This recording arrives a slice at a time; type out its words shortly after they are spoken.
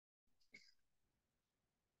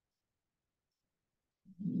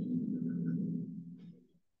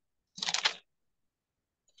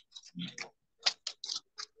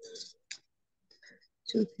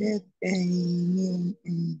To get a new,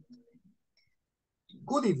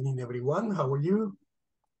 Good evening, everyone. How are you?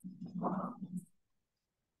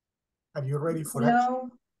 Are you ready for action?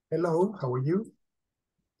 Hello, Hello, how are you?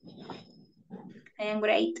 I am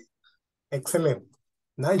great. Excellent.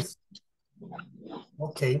 Nice.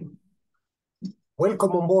 Okay.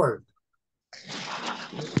 Welcome on board.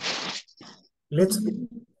 Let's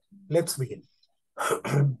begin.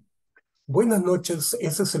 Buenas noches.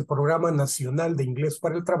 Ese es el programa nacional de inglés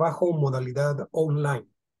para el trabajo modalidad online.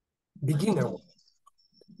 Beginner.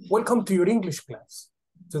 Welcome to your English class.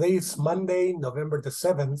 Today is Monday, November the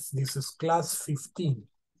 7th. This is class 15.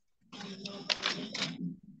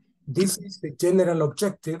 This is the general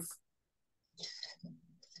objective.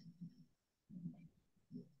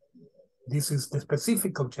 This is the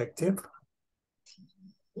specific objective.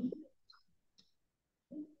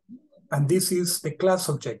 And this is the class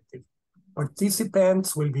objective.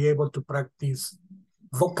 Participants will be able to practice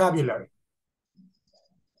vocabulary.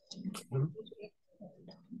 Okay.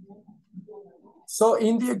 So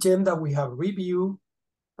in the agenda, we have review,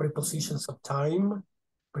 prepositions of time,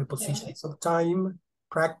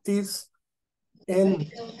 practice,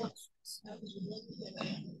 and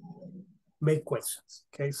make questions.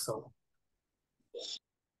 Okay, so.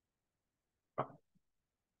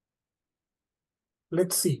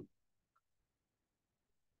 Let's see.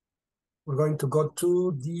 We're going to go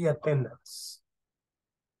to the attendance.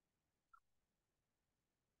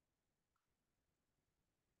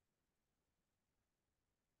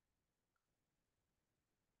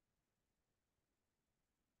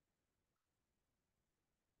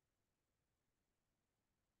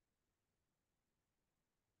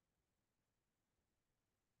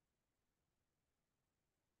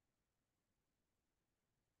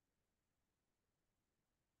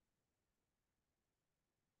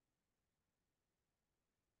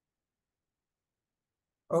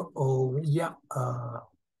 Uh-oh, yeah.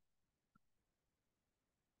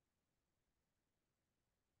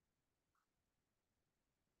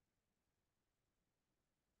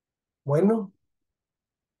 Bueno.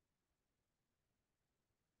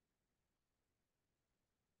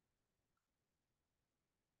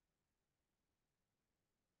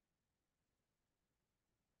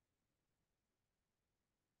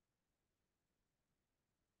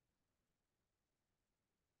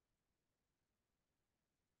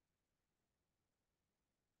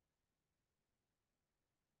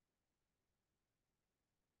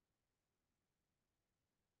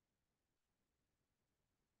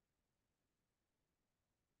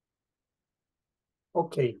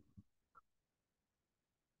 Okay.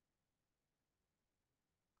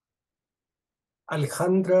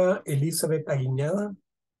 Alejandra Elizabeth Aguiñada.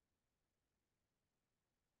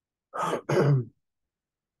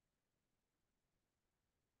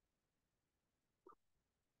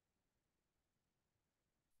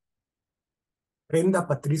 Brenda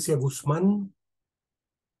Patricia Guzmán.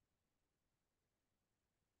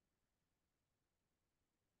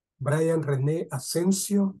 Brian René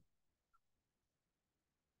Asensio.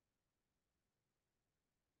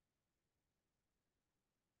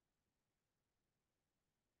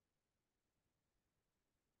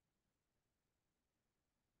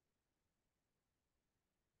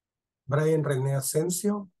 Brian René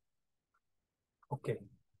Asensio. Ok.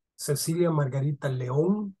 Cecilia Margarita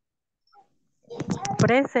León.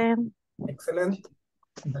 Present. Excelente.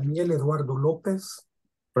 Daniel Eduardo López.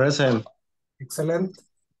 Present. Excelente.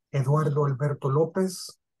 Eduardo Alberto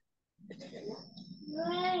López.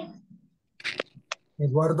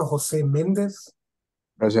 Eduardo José Méndez.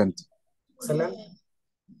 Present. Excelente.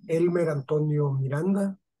 Elmer Antonio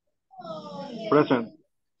Miranda. Present.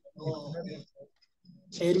 Excelente.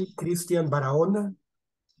 Eric Cristian Barahona.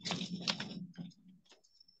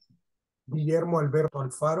 Guillermo Alberto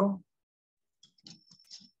Alfaro.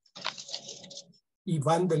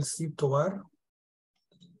 Iván del Cid Tobar.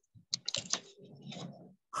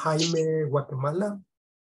 Jaime Guatemala.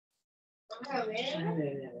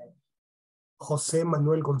 José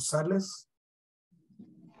Manuel González.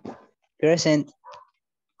 present,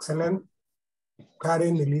 Excelente.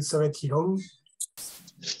 Karen Elizabeth Girón.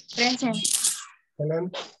 Present.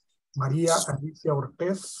 Excelente. María Alicia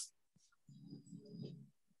Ortiz.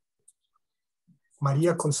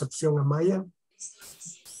 María Concepción Amaya.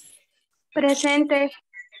 Presente.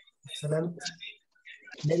 Excelente.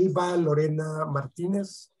 Melba Lorena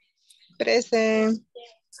Martínez. present,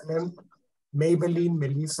 Excelente. Maybelline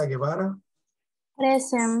Melissa Guevara.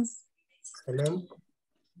 Present. Excelente.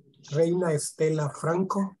 Reina Estela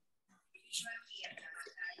Franco.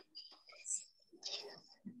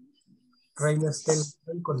 Reina Estela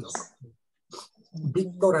Franco, no.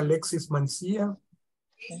 Víctor Alexis Mancía.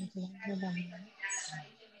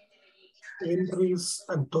 Enris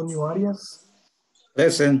Antonio Arias.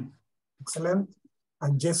 Present. Excellent.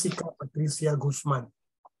 And Jessica Patricia Guzman.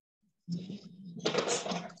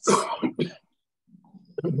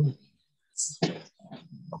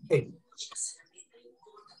 Okay.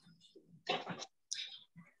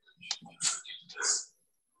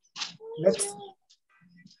 Let's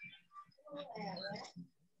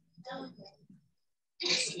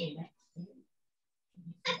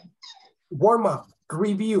warm up,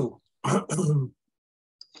 review.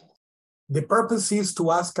 The purpose is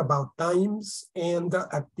to ask about times and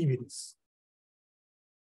activities.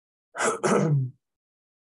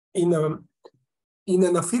 In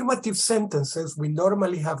an affirmative sentences, we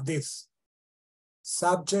normally have this: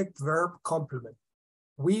 subject, verb, complement.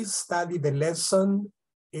 We study the lesson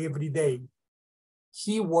every day.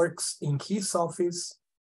 He works in his office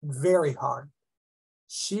very hard.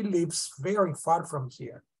 She lives very far from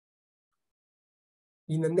here.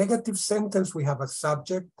 In a negative sentence, we have a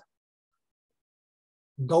subject,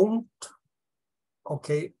 don't,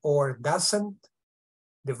 okay, or doesn't,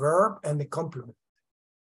 the verb, and the complement.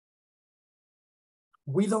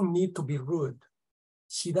 We don't need to be rude.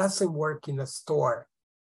 She doesn't work in a store.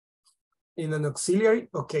 In an auxiliary,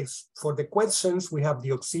 okay, for the questions, we have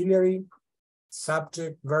the auxiliary,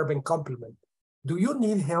 subject, verb, and complement. Do you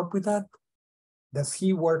need help with that? Does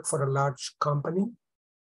he work for a large company?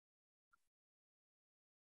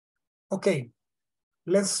 Okay,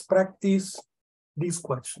 let's practice these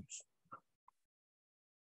questions.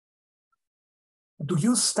 Do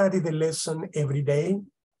you study the lesson every day?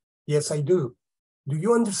 Yes, I do. Do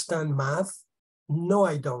you understand math? No,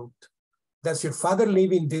 I don't. Does your father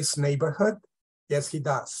live in this neighborhood? Yes, he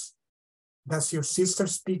does. Does your sister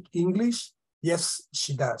speak English? Yes,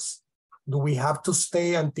 she does. Do we have to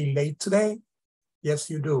stay until late today? Yes,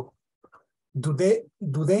 you do. Do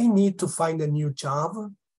they need to find a new job?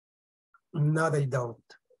 No, they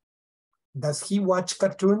don't. Does he watch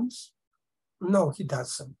cartoons? No, he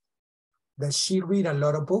doesn't. Does she read a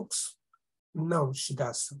lot of books? No, she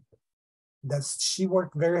doesn't. Does she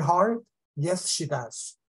work very hard? Yes, she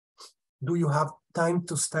does. Do you have time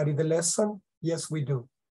to study the lesson? Yes, we do.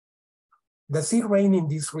 Does it rain in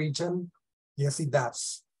this region? Yes, it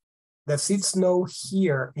does. Does it snow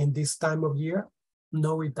here in this time of year?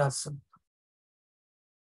 No, it doesn't.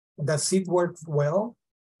 Does it work well?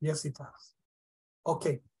 Yes, it does.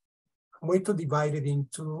 Okay, I'm going to divide it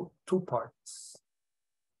into two parts.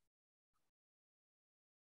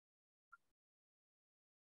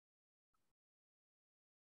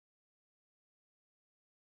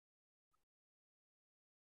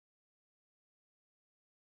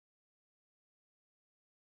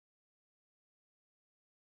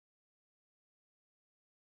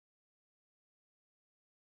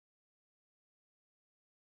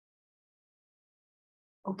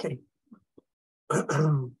 Okay.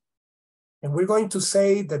 And we're going to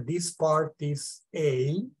say that this part is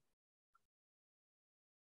A.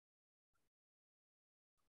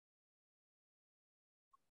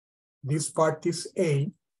 This part is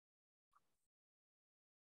A.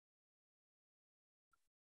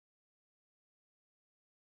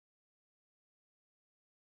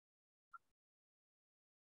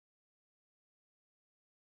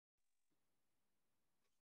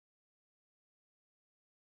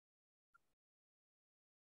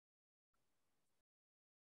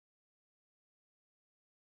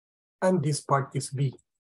 And this part is B.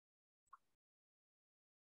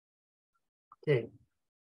 Okay.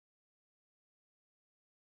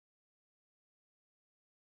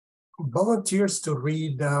 Volunteers to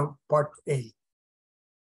read part A.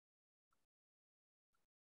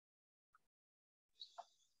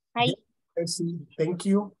 Hi. Ceci, thank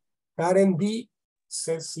you. Karen B,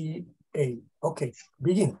 Ceci A. Okay,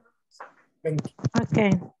 begin. Thank you.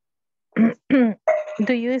 Okay.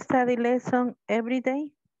 Do you study lesson every day?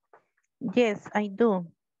 Yes, I do.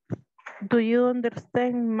 Do you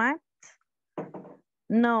understand math?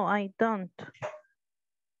 No, I don't.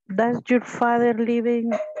 Does your father live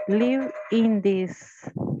in this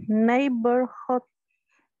neighborhood?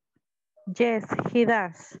 Yes, he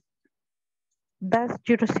does. Does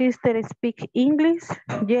your sister speak English?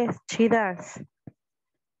 Yes, she does.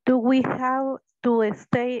 Do we have to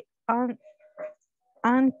stay on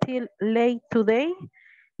until late today?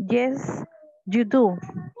 Yes, you do.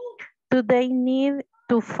 Do they need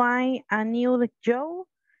to find a new job?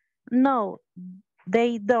 No,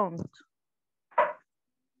 they don't.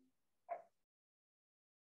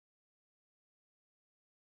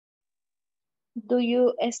 Do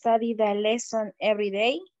you study the lesson every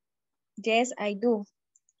day? Yes, I do.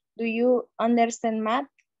 Do you understand math?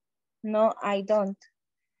 No, I don't.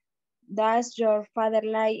 Does your father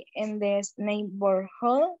live in this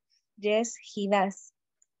neighborhood? Yes, he does.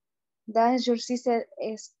 Does your sister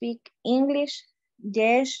speak English?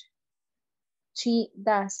 Yes, she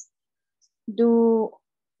does. Do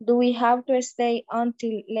we have to stay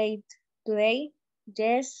until late today?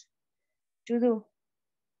 Yes, you do.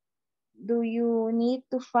 Do you need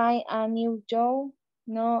to find a new job?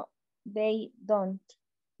 No, they don't.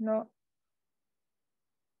 No.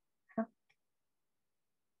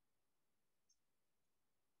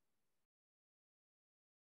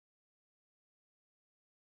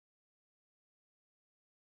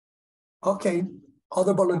 Okay,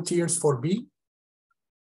 other volunteers for B?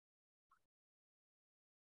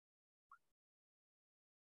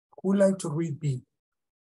 Who would like to read B?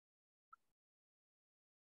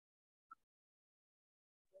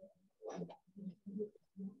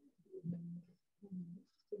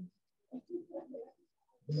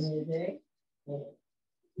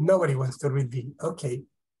 Nobody wants to read B. Okay.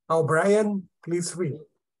 Now, Brian, please read.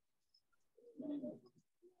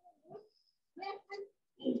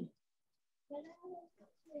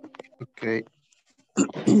 Okay.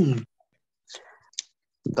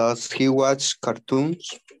 Does he watch cartoons?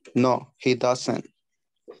 No, he doesn't.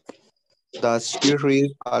 Does she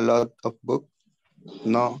read a lot of books?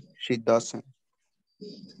 No, she doesn't.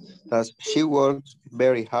 Does she work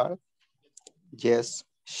very hard? Yes,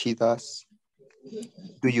 she does.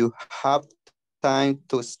 Do you have time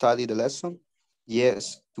to study the lesson?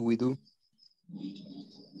 Yes, we do.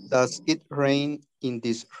 Does it rain in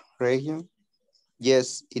this region?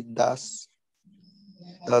 Yes, it does.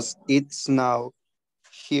 Does it snow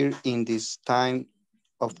here in this time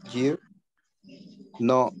of year?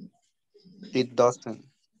 No, it doesn't.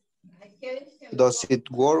 Does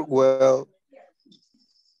it work well?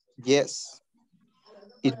 Yes,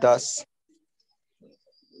 it does.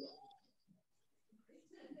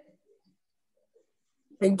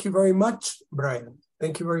 Thank you very much, Brian.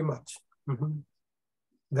 Thank you very much.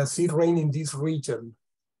 Does it rain in this region?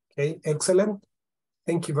 Okay, excellent.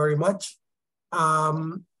 Thank you very much.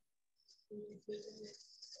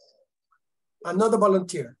 Another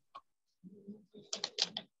volunteer.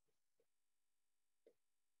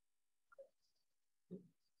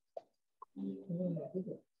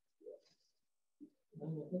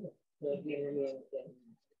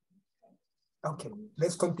 Okay,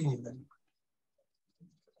 let's continue then.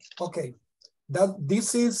 Okay,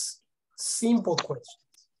 this is simple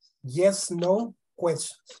questions. Yes, no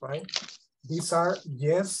questions, right? These are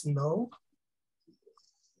yes, no.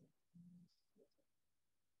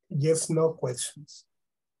 Yes, no questions.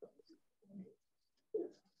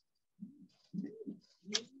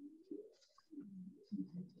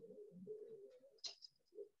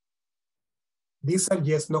 These are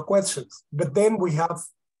yes, no questions. But then we have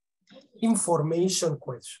information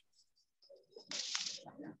questions.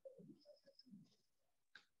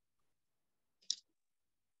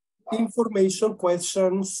 Information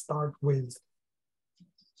questions start with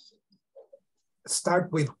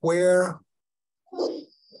where,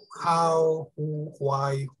 how, who,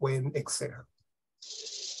 why, when, etc.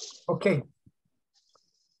 Okay.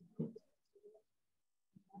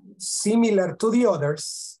 Similar to the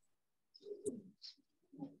others,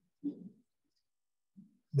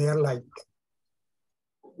 they're like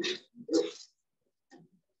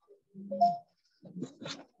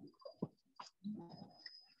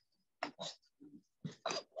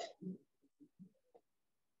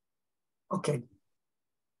okay.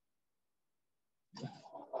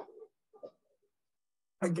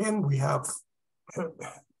 Again, we have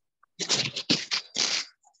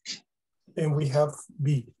and we have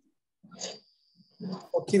B.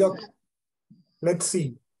 Okay, let's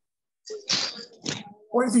see.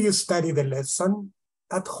 Where do you study the lesson?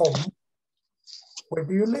 At home. Where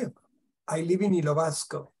do you live? I live in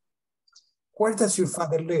Ilobasco. Where does your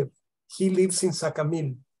father live? He lives in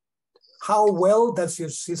Sacamil. How well does your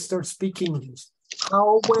sister speak English?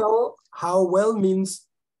 How well means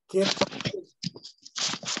 ¿qué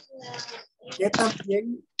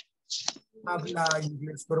también habla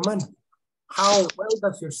inglés tu hermano? How well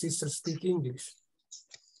does your sister speak English?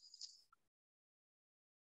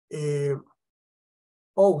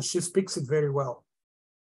 Oh, she speaks it very well.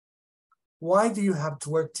 Why do you have to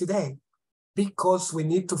work today? Because we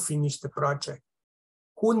need to finish the project.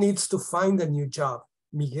 Who needs to find a new job?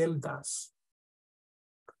 Miguel does.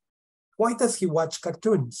 Why does he watch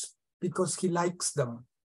cartoons? Because he likes them.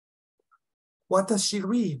 What does she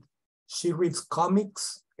read? She reads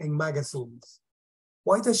comics and magazines.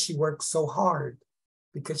 Why does she work so hard?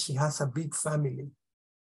 Because she has a big family.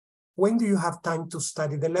 When do you have time to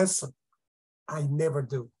study the lesson? I never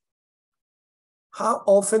do. How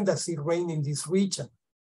often does it rain in this region?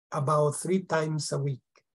 About 3 times a week.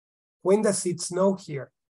 When does it snow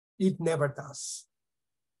here? It never does.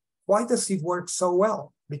 Why does it work so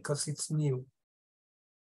well? Because it's new.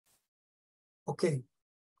 Okay,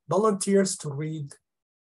 volunteers to read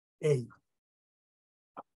A.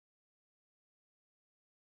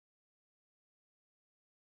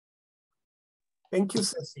 Thank you,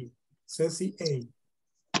 Ceci. Ceci A.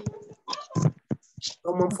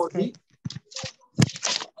 Someone for B?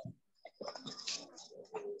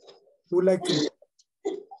 Who would like to?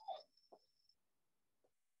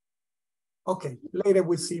 Okay, later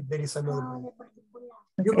we see if there is another one.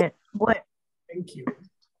 Okay. Thank you.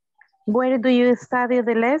 Where do you study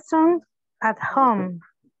the lesson? At home.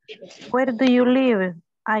 Where do you live?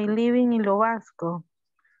 I live in Lo Vasco.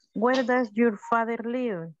 Where does your father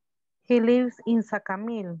live? He lives in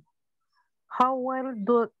Sacamil. How well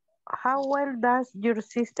does your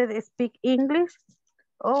sister speak English?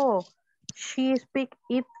 Oh, she speaks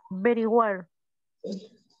it very well.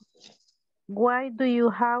 Why do you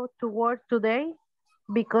have to work today?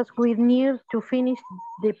 Because we need to finish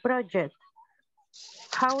the project.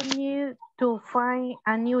 How need to find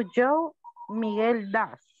a new job? Miguel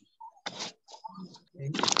does.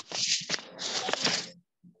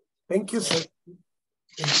 Thank you, sir.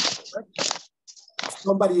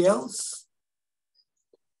 Somebody else?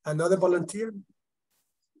 Another volunteer?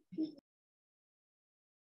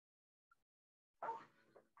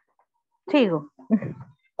 Sigo.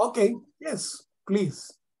 Okay, yes,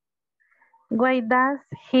 please. Why does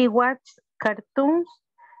he watch cartoons?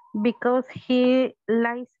 Because he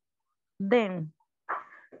likes them.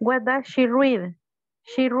 What does she read?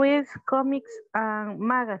 She reads comics and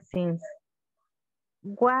magazines.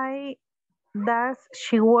 Why does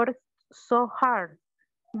she work so hard?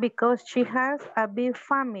 Because she has a big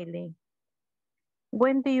family.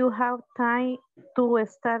 When do you have time to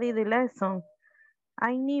study the lesson?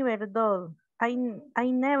 I never do. I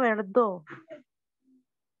never do.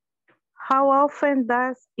 How often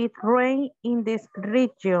does it rain in this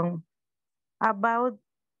region? About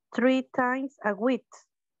 3 times a week.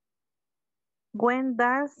 When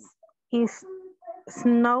does it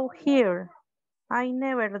snow here? I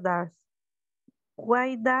never does.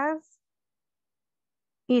 Why does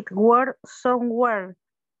it work so well?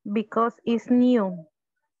 Because it's new.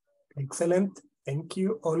 Excellent. Thank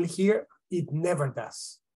you. All here, it never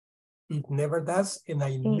does. It never does, and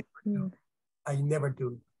I never do. I never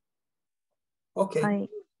do. Okay.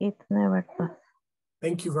 It never does.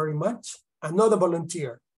 Thank you very much. Another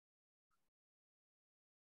volunteer.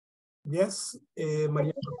 Yes,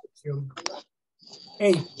 María Concepción.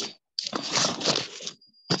 Hey.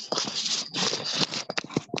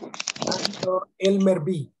 Elmer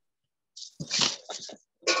B.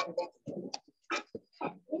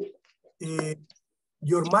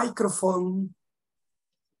 Your microphone,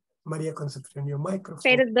 María Concepción, your microphone.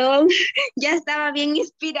 Perdón, ya estaba bien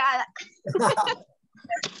inspirada.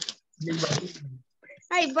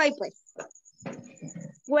 Ahí voy pues.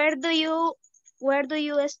 Where do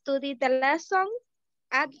you study the lesson?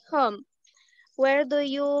 At home. Where do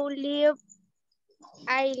you live?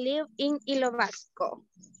 I live in Lo Vasco.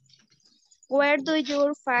 Where do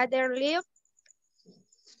your father live?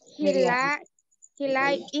 He lives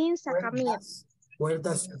in Sacamil. Where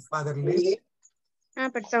does your father live?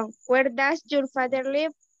 Perdón. Where does your father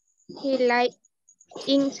live? He lives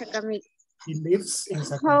in Sacamil. He lives in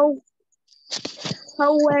Sacamil.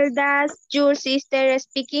 How well does your sister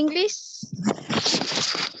speak English?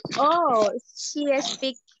 Oh, she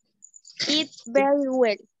speaks it very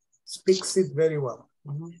well. Speaks it very well.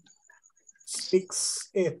 Mm-hmm. Speaks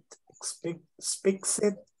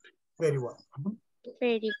it very well. Mm-hmm.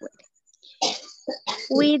 Very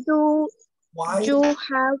well. Why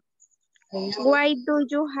do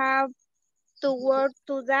you have to work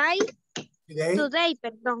today? Today.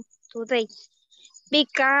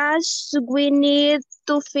 Because we need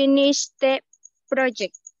to finish the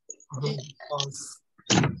project. We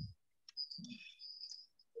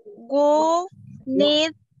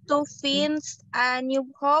need to finish a new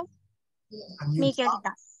job. Miguel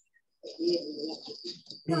does.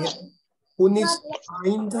 Who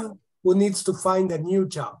needs to find a new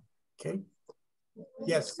job? Okay.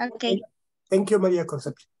 Yes. Okay. Thank you, Maria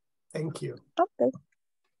Concepcion. Thank you. Okay.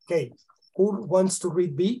 Okay. Who wants to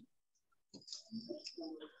read B?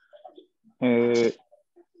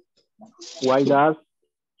 Why does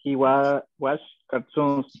he watch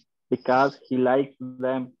cartoons? Because he likes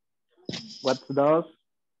them. What does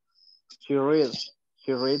she read?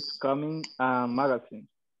 She reads comics and magazines.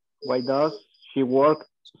 Why does she work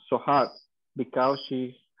so hard because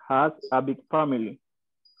she has a big family.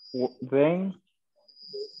 Then,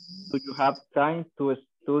 do you have time to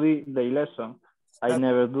study the lesson? I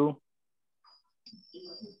never do.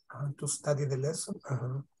 To study the lesson?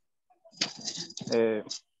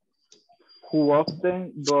 How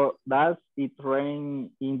often does it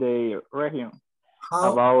rain in the region?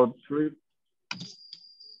 How? About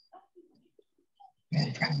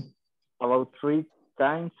three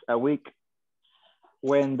times a week.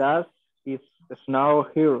 When does it snow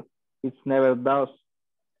here? It never does.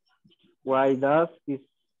 Why does it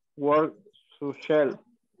work so shell?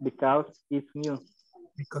 Because it's new.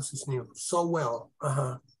 Because it's new. So well.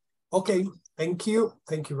 Okay, thank you.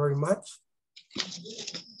 Thank you very much.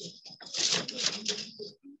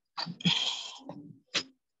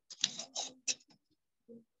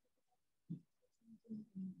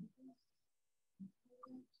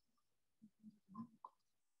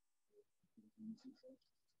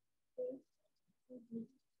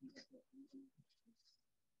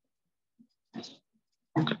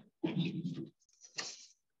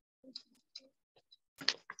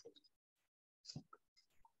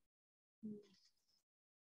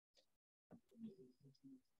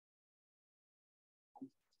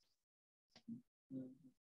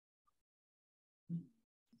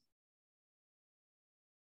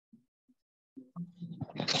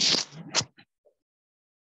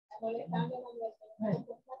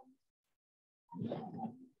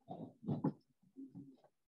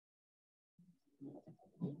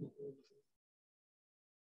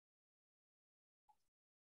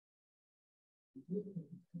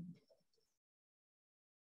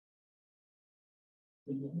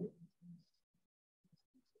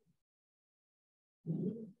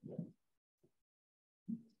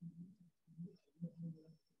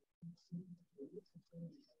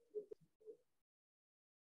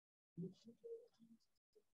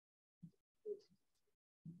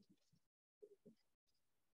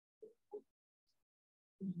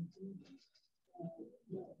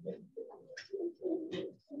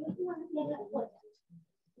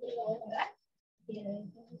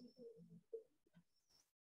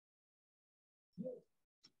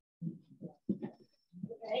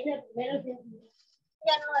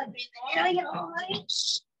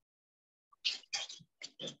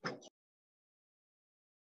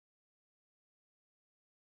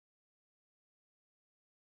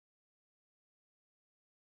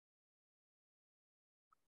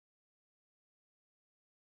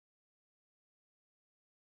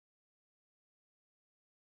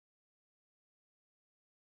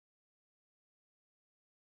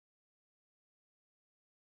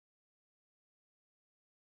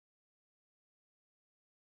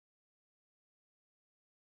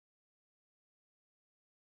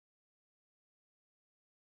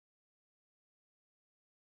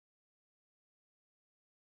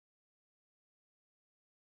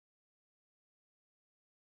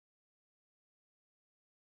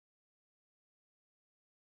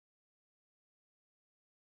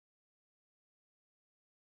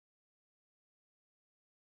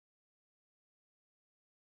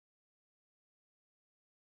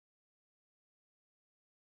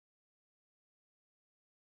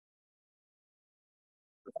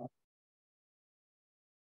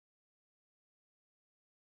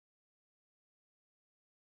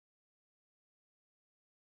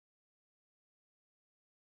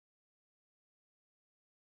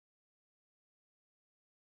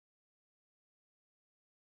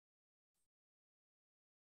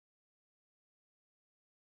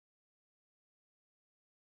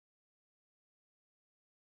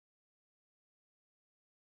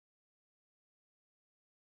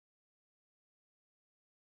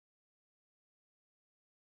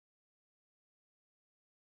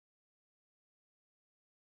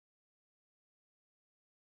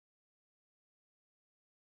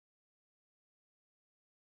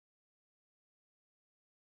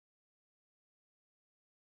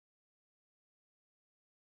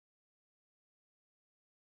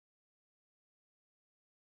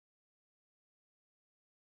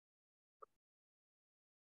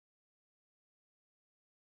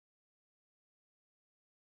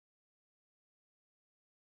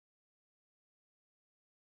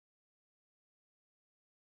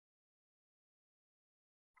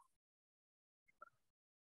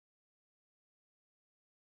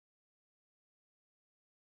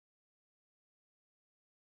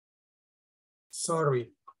 Sorry.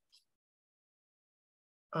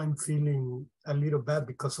 I'm feeling a little bad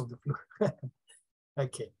because of the flu.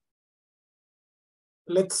 Okay.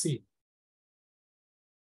 Let's see.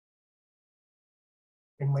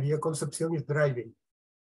 And Maria Concepcion is driving.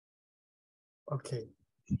 Okay.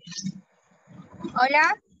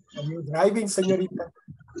 Hola. Are you driving, señorita?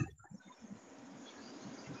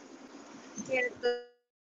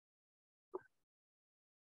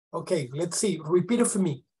 Okay, let's see. Repeat it for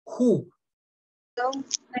me. Who?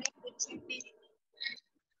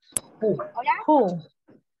 Who? Who?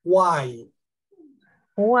 Why?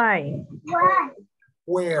 Why?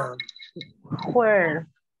 Where? Where?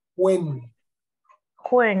 When?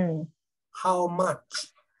 When? How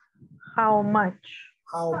much? How much?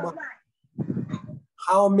 How much?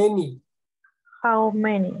 How many? How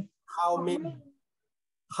many? How many?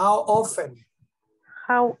 How often?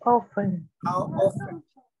 How often? How often?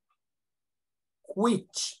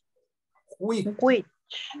 Which? Which? Which?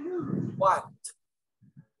 What?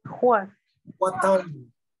 What? What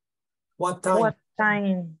time? What time? What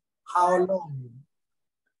time? How long?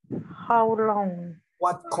 How long?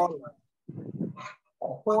 What color?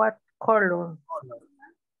 What color?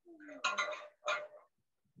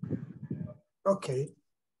 Okay,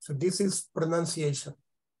 so this is pronunciation.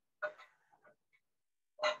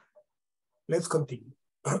 Let's continue.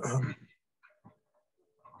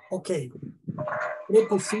 Okay,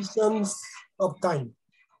 prepositions of time.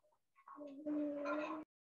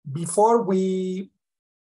 Before we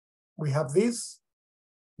have this,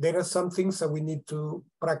 there are some things that we need to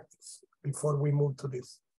practice before we move to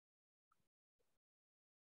this.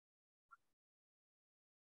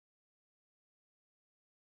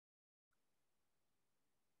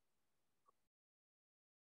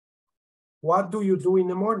 What do you do in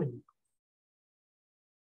the morning?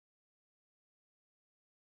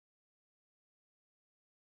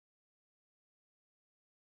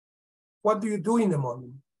 What do you do in the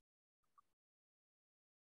morning?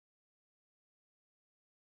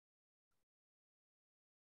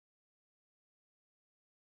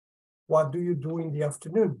 What do you do in the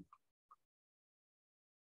afternoon?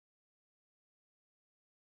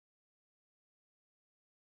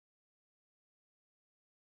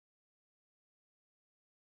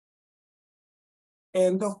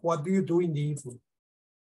 And what do you do in the evening?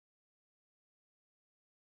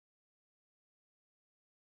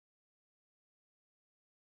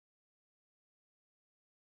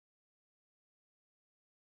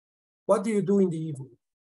 What do you do in the evening?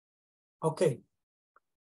 Okay.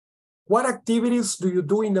 What activities do you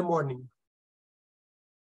do in the morning?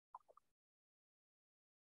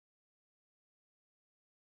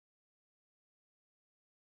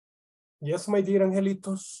 Yes, my dear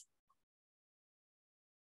angelitos.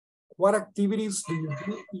 What activities do you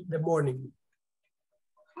do in the morning?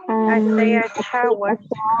 I take a shower.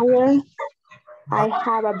 I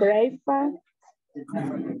have a breakfast.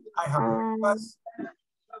 I have breakfast.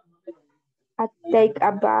 I take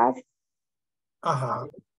a bath.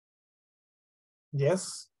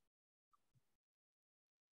 Yes.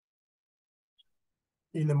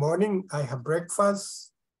 In the morning, I have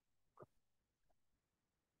breakfast.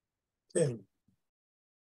 Then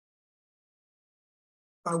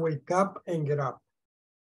I wake up and get up.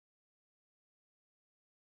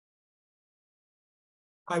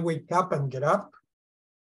 I wake up and get up.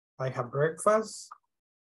 I have breakfast.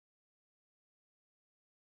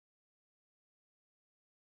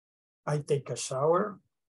 I take a shower.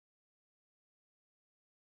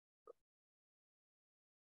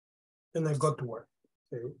 And I go to work.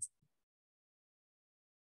 Okay.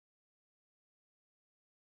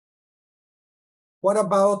 What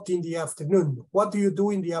about in the afternoon? What do you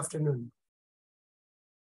do in the afternoon?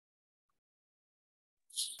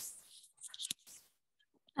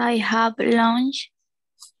 I have lunch.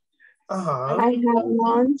 I have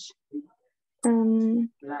lunch. I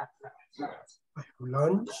have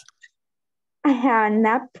lunch. I have a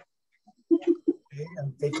nap. Okay, I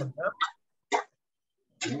take a nap.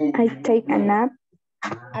 I take a nap.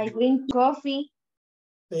 I drink coffee.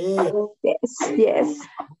 Hey. Yes, yes.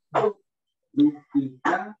 I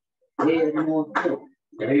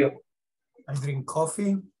drink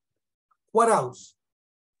coffee. What else?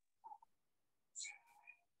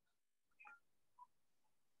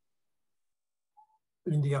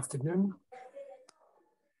 In the afternoon.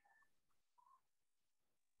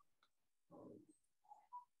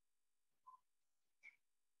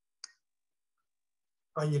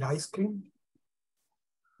 I eat ice cream.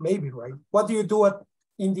 Maybe, right? What do you do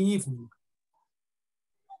in the evening?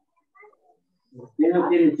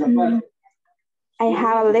 I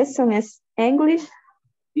have a lesson in English.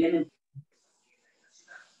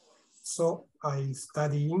 So I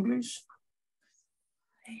study English.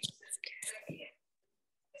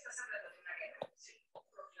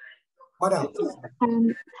 What else?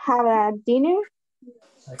 Have a dinner.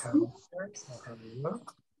 I have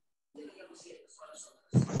work.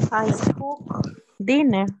 I cook.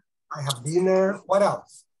 Dinner. I have dinner. What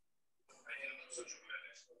else?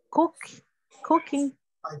 Cooking.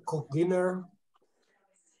 I cook dinner.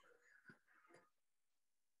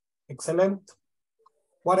 Excellent.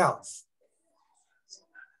 What else?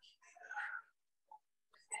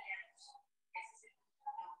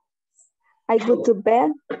 I go to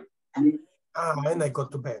bed. And I go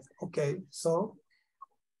to bed. Okay, so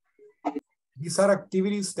these are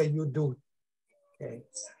activities that you do. Okay.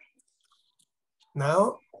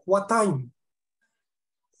 Now, what time?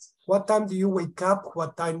 What time do you wake up?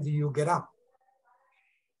 What time do you get up?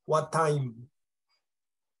 What time?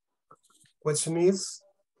 Question is,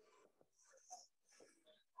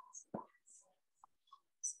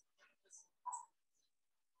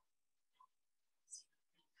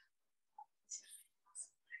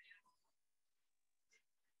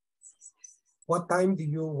 what time do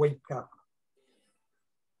you wake up?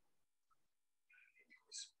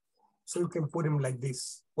 So you can put them like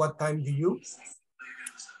this. What time do you?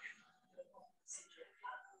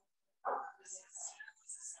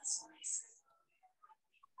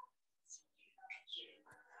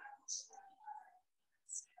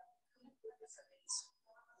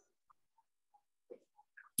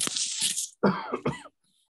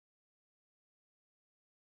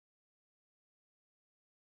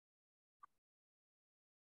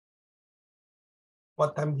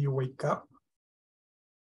 What time do you wake up?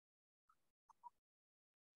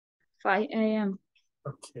 5 a.m.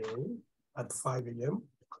 Okay, at 5 a.m.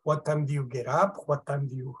 What time do you get up? What time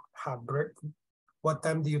do you have breakfast? What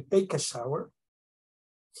time do you take a shower?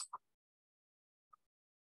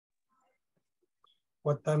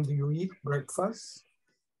 What time do you eat breakfast?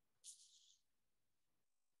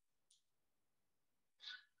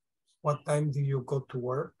 What time do you go to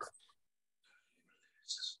work?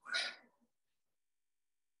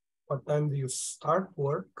 What time do you start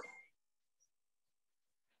work?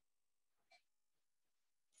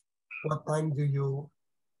 What time do you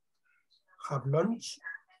have lunch?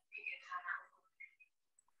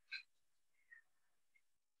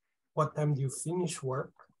 What time do you finish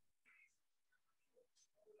work?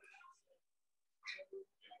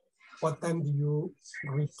 What time do you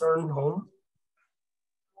return home?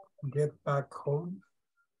 Get back home?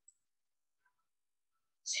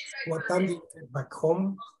 What time do you get back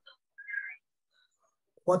home?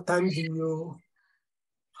 What time do you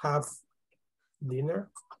have dinner?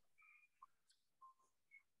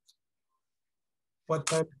 What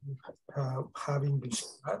time do you have English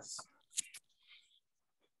class?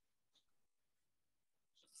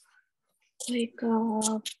 Wake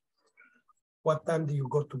up. What time do you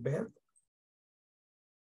go to bed?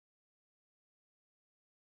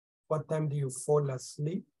 What time do you fall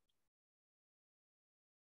asleep?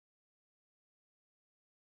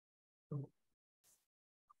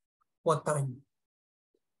 What time?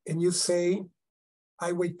 And you say,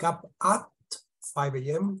 I wake up at 5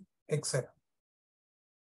 a.m., etc.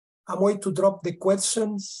 I'm going to drop the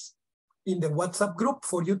questions in the WhatsApp group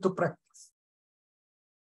for you to practice.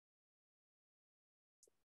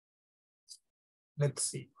 Let's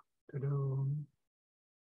see.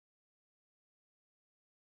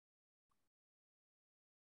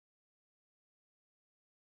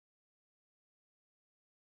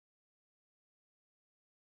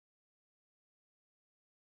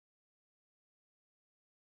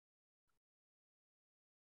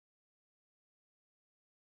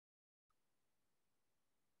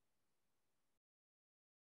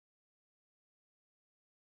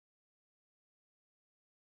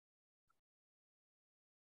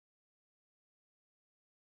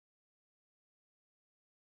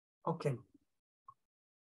 Okay.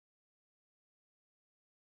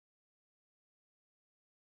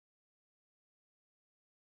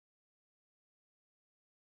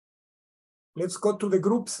 Let's go to the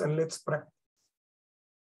groups and let's practice.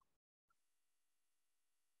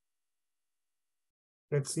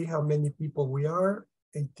 Let's see how many people we are.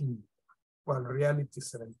 18. Well, reality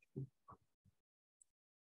 17.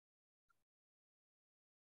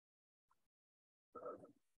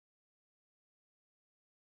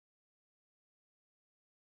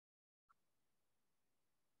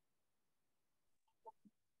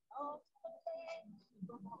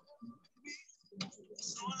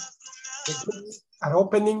 The groups are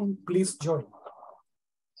opening, please join.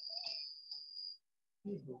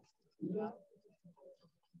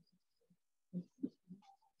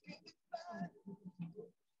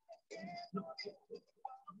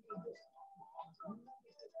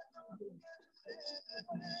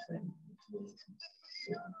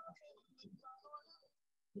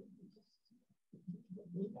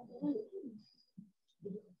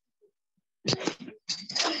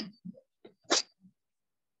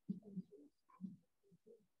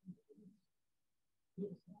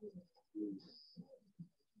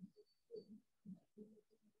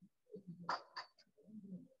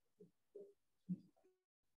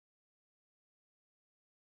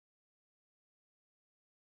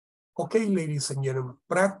 Okay, ladies and gentlemen,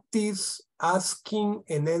 practice asking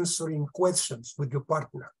and answering questions with your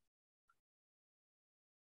partner.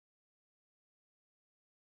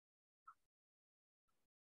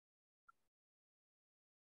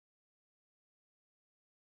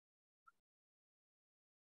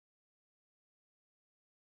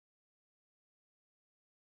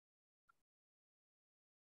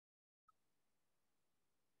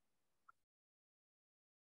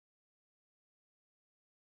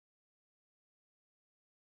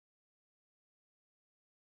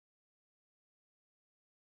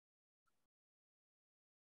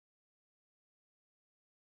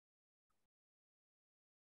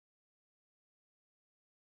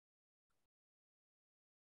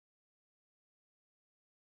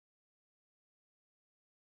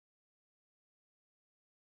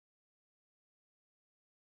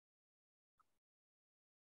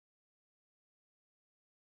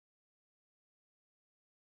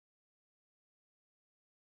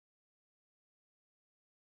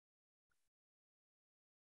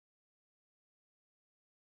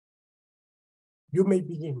 You may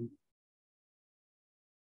begin.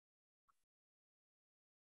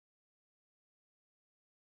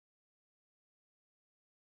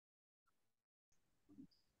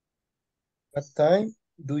 What time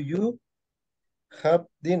do you have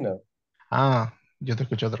dinner? Yo te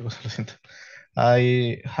escuché otra cosa, lo siento.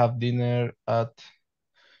 I have dinner at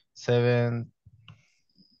 7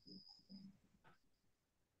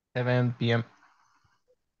 p.m.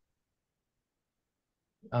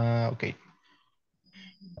 Ok.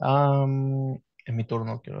 Es mi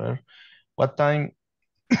turno, quiero ver. What time?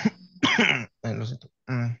 Lo siento.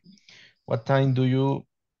 What time do you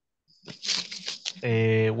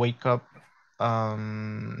wake up,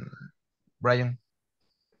 Brian?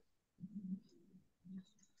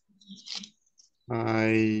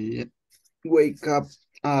 I wake up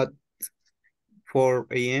at 4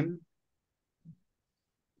 a.m.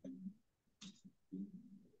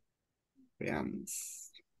 Veamos.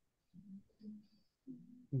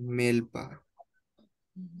 Melba.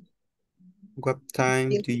 What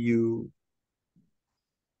time do you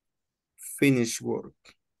finish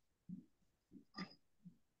work?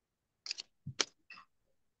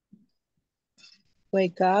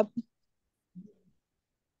 Wake up.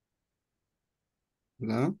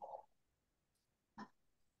 ¿No?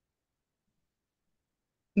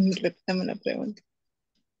 Repítame la pregunta.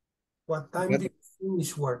 What time do you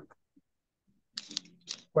finish work?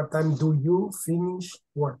 What time do you finish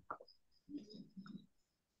work?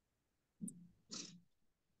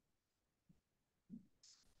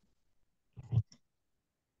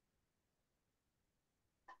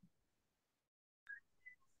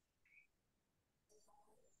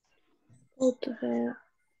 Go to bed.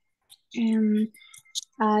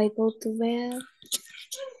 I go to bed.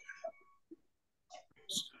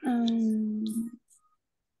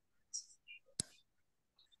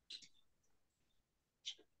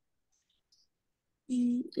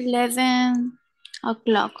 11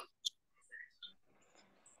 o'clock.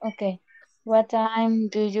 Okay. What time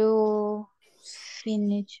do you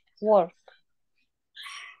finish work?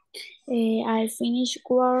 I finish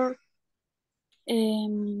work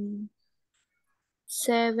 7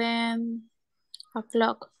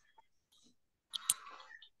 o'clock.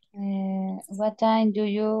 What time do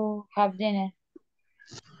you have dinner?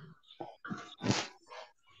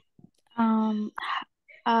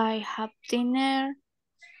 I have dinner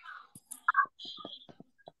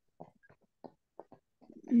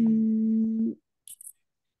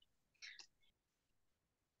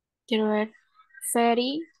quiero ver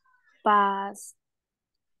 30 past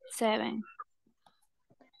 7.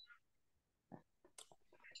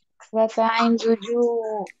 What time do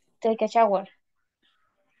you take a shower?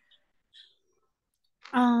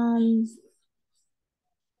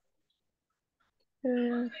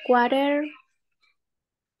 Quarter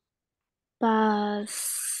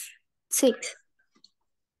past 6.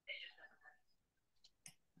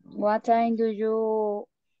 What time do you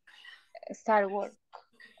start work?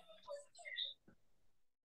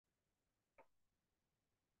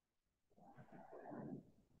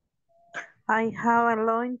 I have a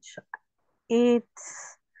lunch.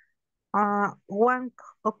 It's 1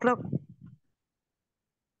 o'clock.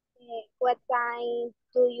 What time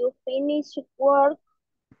do you finish work?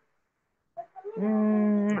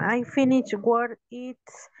 I finish work.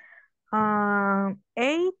 It's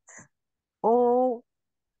 8 or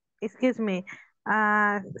excuse me,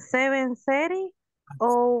 7:30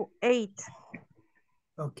 or 8.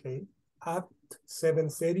 Okay, at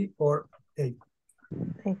 7:30 or 8.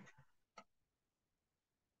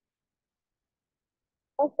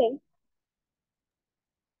 Okay.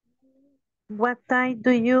 What time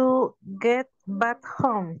do you get back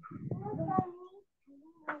home?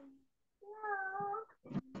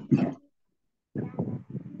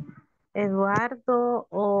 Eduardo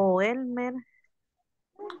o Elmer.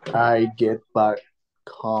 I get back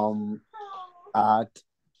home at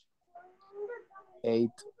 8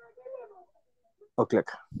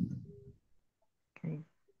 o'clock. Okay.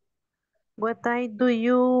 What time do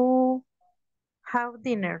you have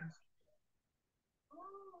dinner?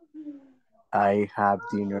 I have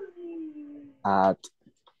dinner at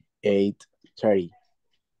 8:30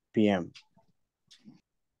 p.m.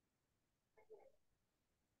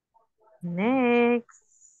 Next.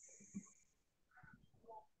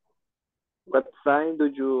 What time do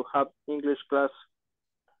you have English class?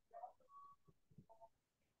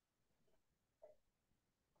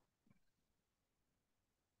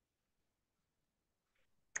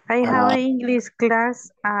 I have Uh, an English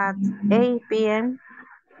class at 8 p.m.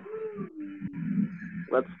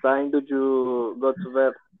 What time do you go to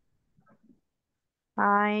bed?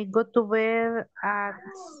 I go to bed at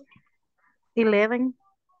 11.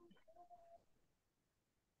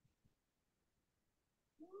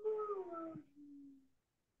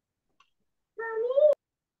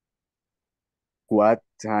 what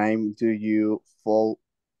time do you fall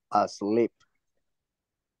asleep?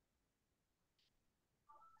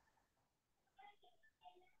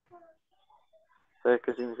 ¿Sabes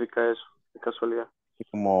qué significa eso? De casualidad.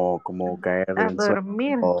 Como caer A del sueño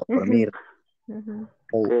dormir. o dormir. Ujú.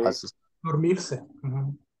 Fall Okay. asleep. Dormirse.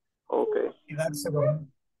 Ujú. Okay. Quedarse dormido.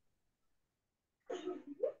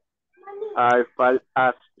 I fall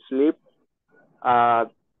asleep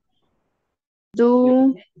at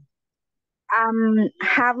Do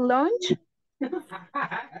have lunch?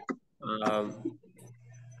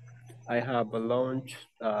 I have a lunch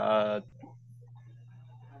at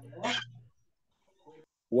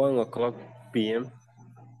 1 o'clock p.m.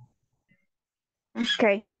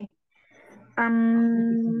 Okay.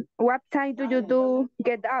 What time do you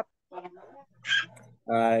get up?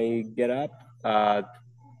 I get up at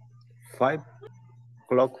 5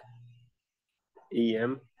 o'clock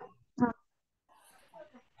a.m.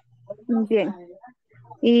 Bien.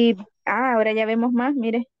 Y ahora ya vemos más,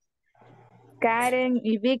 mire. Karen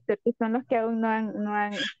y Víctor, que son los que aún no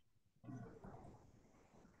han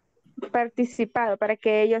participado, para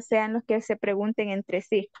que ellos sean los que se pregunten entre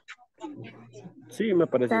sí. Sí, me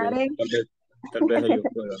parece bien. Karen. Tal vez ellos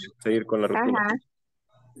puedan seguir con la rutina. Ajá.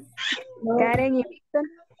 Karen y Víctor.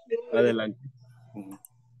 Adelante.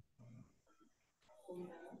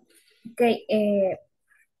 Okay,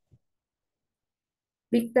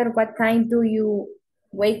 Victor, what time do you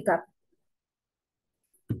wake up?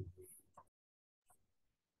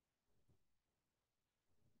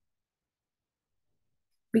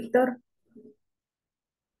 Victor.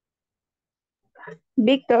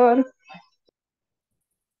 Víctor.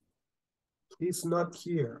 He's not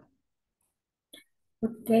here.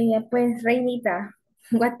 Okay, pues Reinita,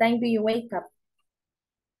 what time do you wake up?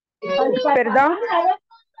 Perdón.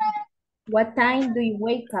 What time do you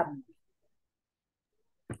wake up?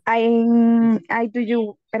 I do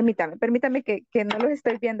you, permítame que no los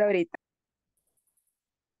estoy viendo ahorita.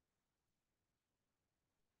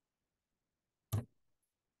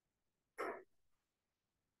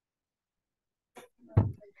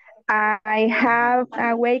 I have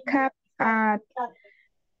a wake up at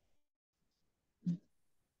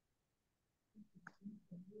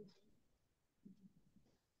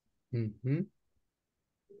Mhm.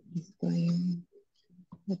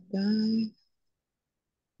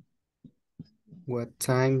 What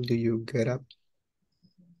time do you get up?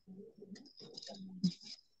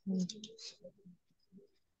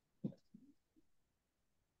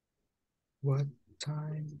 What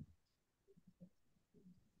time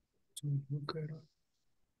do you get up?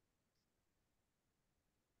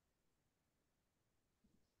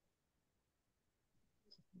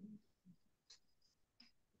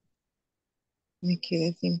 Me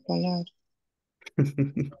quedé sin palabras.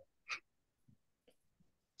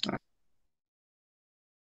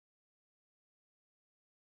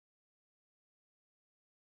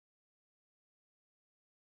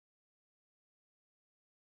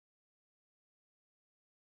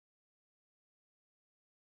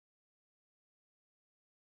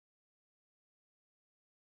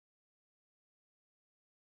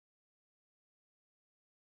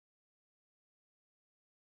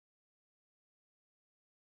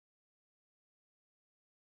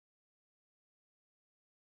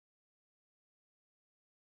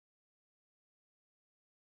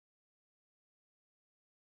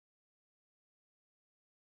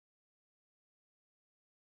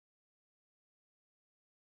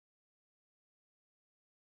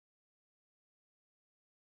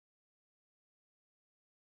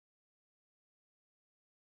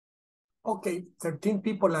 Okay, 13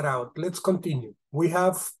 people are out. Let's continue. We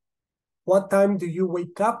have, what time do you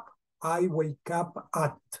wake up? I wake up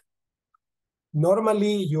at.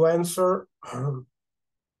 Normally you answer,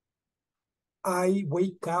 I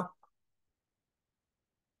wake up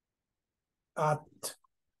at,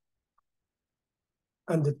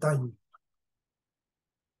 and the time.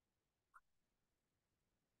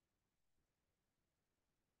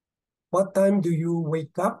 What time do you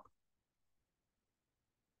wake up?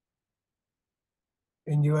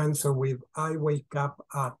 And you answer with, I wake up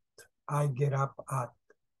at, I get up at.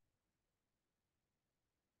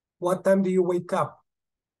 What time do you wake up?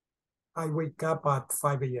 I wake up at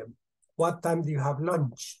 5 a.m. What time do you have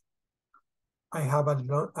lunch? I have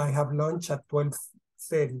lunch at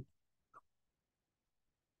 12:30,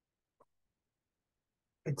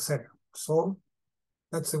 etc. So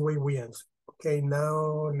that's the way we answer. Okay,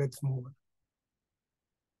 now let's move on.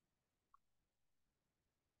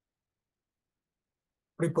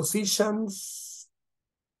 Prepositions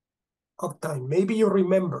of time. Maybe you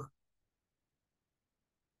remember.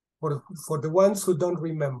 For the ones who don't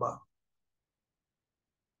remember.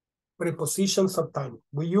 Prepositions of time.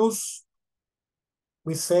 We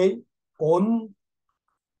say on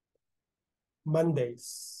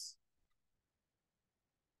Mondays.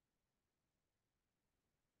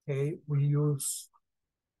 Okay, we use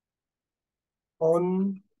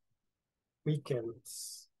on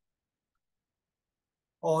weekends.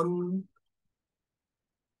 On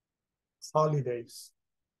holidays.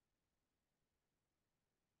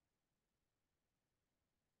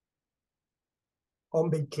 On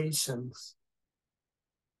vacations.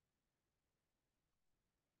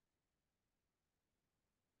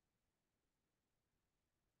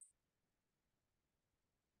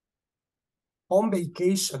 On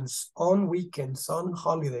vacations, on weekends, on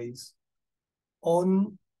holidays,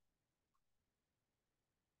 on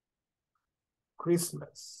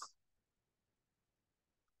Christmas.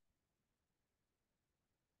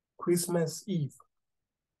 Christmas Eve.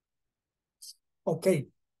 Okay,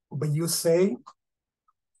 but you say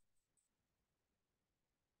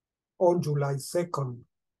on July 2nd.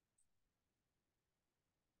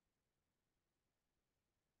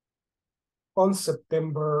 On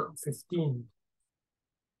September 15th.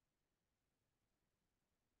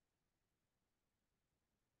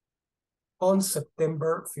 On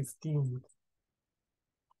September 15th.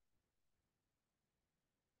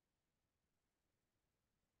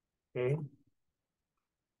 Okay.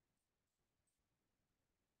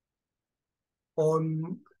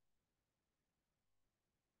 On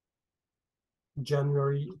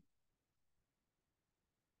January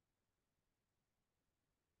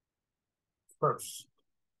 1st.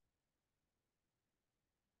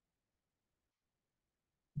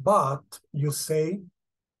 But you say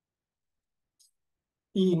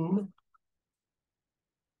in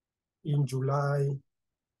July,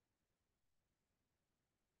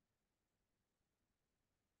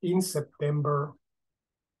 in September,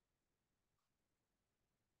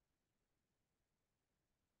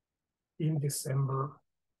 in December,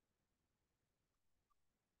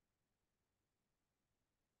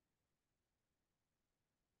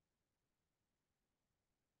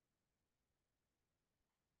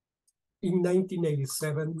 in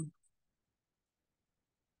 1987,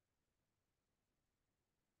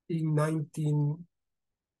 in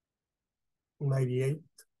 1998,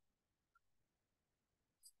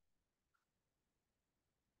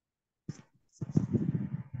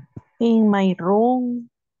 in my room.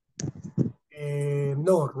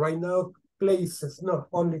 no, right now, places, no,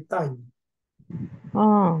 only time.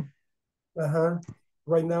 Oh,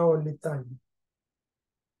 Right now, only time.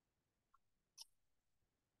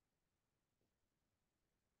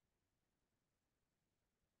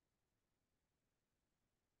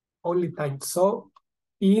 Only time. So,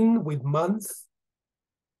 in with months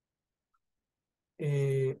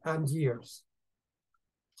and years.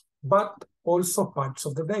 But also parts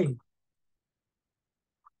of the day.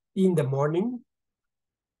 In the morning.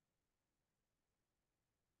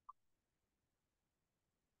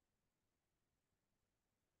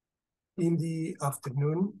 In the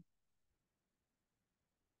afternoon.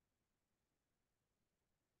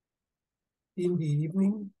 In the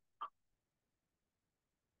evening.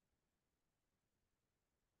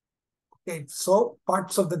 Okay, so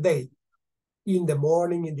parts of the day. In the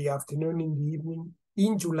morning, in the afternoon, in the evening,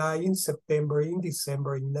 in July, in September, in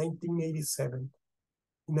December, in 1987.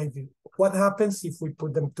 What happens if we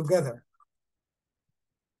put them together?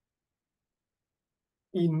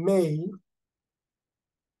 In May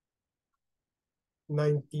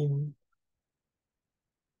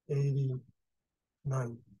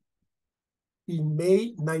 1989. in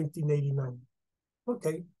May 1989.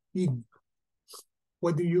 Okay, in.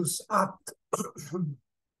 When do you use at?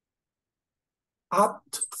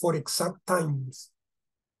 At for exact times,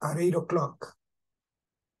 at 8 o'clock.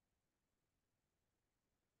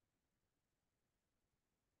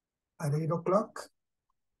 At 8 o'clock.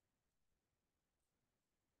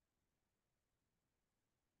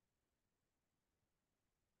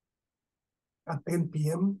 At 10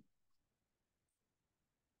 p.m.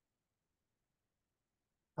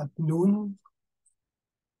 At noon.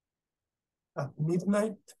 At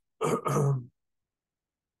midnight.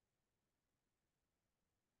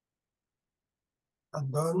 At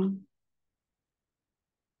dawn.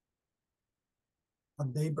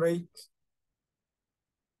 At daybreak.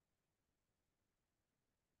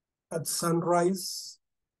 At sunrise.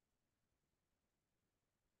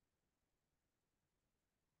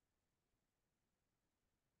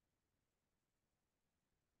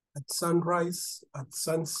 At sunrise, at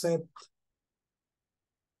sunset.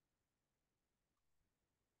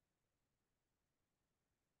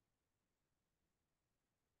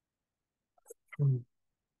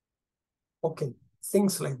 Okay,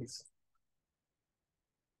 things like this.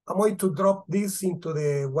 I'm going to drop this into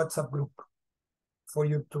the WhatsApp group for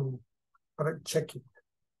you to check it.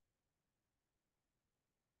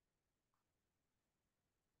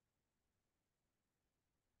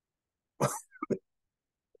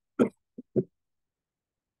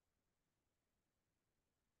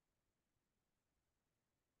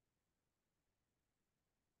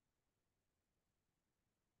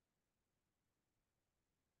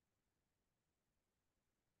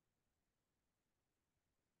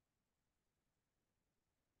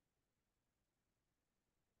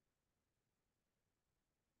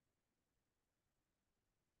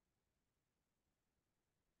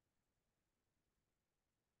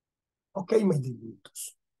 Okay, my dear.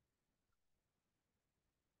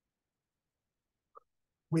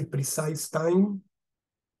 With precise time,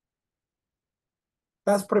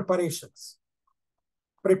 past preparations,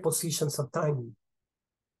 prepositions of time.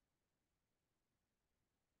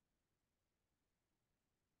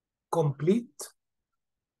 Complete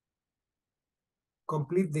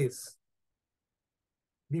this.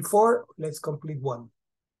 Before, let's complete one.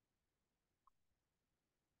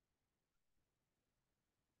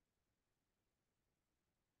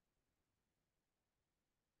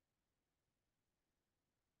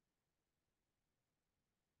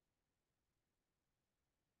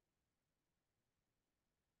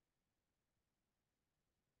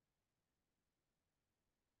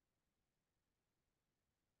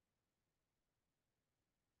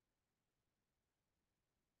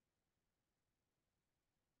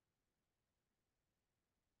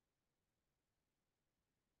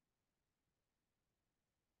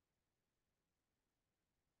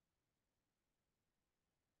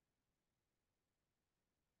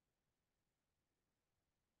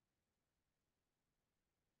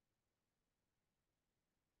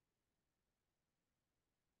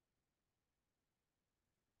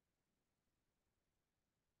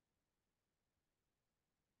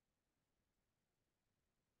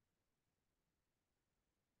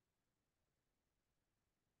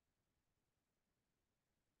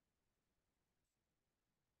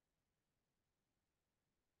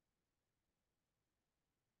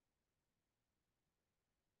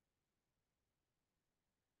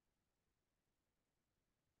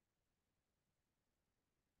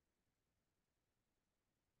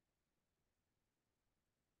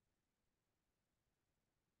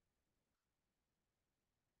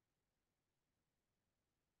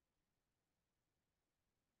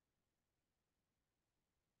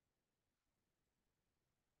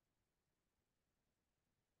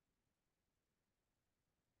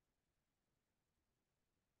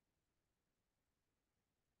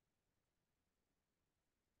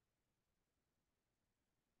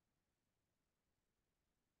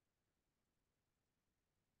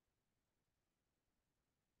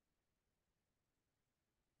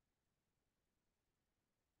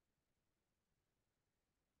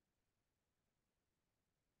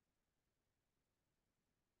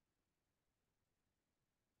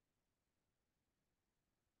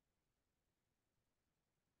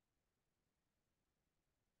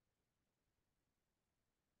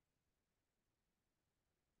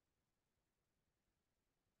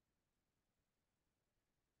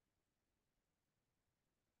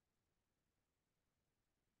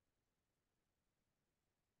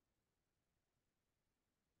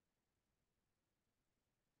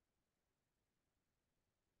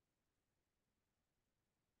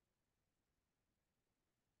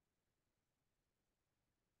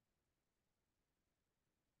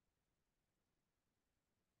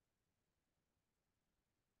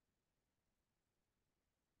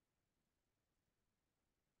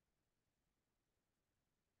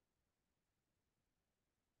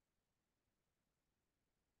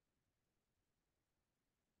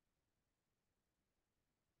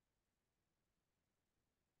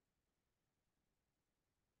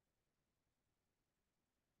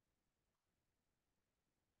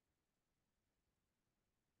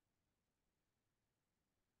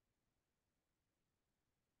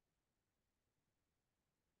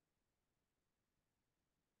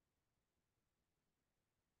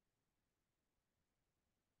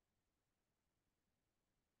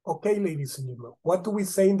 Okay, ladies and gentlemen, what do we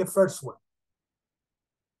say in the first one?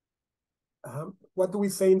 What do we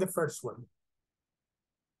say in the first one?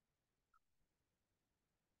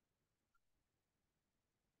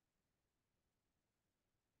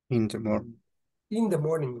 In the morning. In the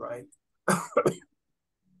morning, right?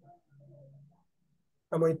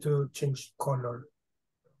 I'm going to change color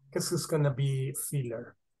because it's going to be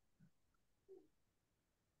filler.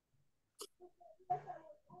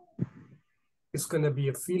 It's going to be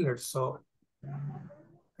a filler, so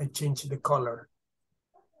I change the color.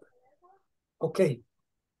 Okay.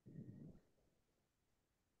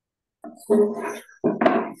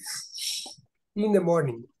 In the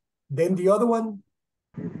morning. Then the other one?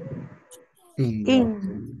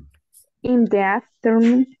 In the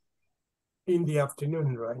afternoon. In the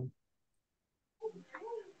afternoon, right?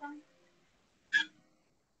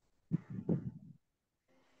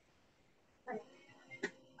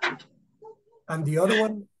 And the other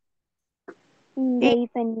one? In the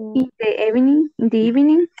evening. In the evening. In the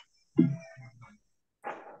evening.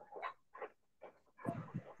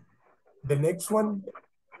 The next one?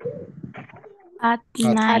 At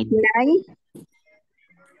night. At night.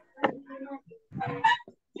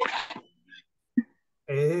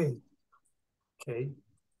 Hey. Okay.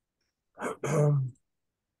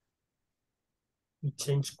 We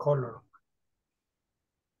change color.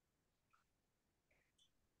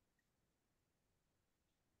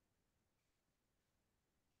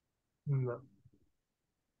 No.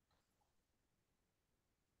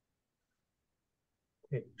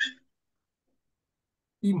 Okay.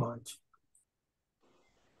 Image.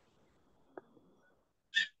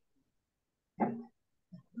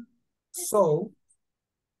 So,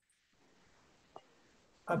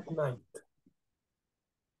 at night.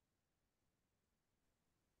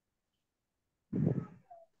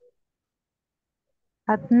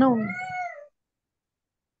 At noon.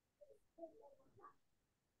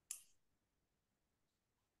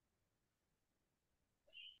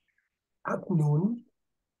 At noon.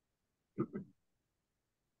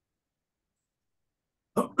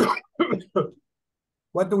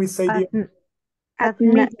 What do we say? At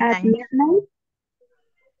midnight. At midnight.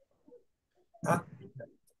 At midnight.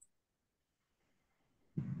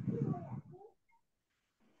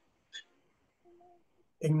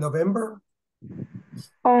 In November?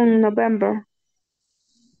 On November.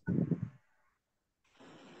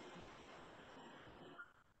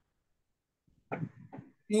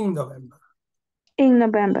 In November. In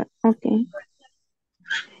November. Okay.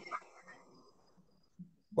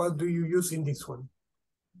 What do you use in this one?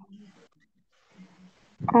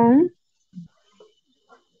 On.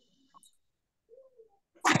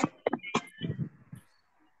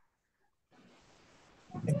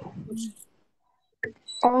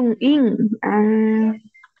 On, in.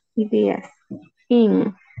 Yes.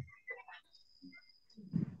 In.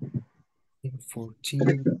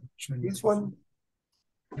 14. This one?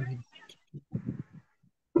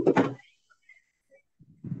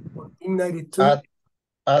 1492.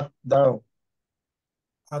 At down.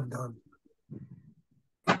 At down.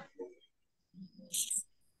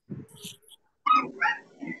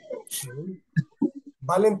 Okay.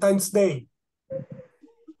 Valentine's Day.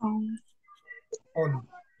 On. On.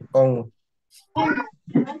 On.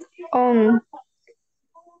 On.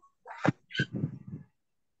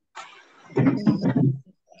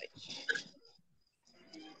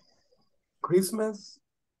 Christmas.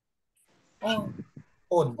 On.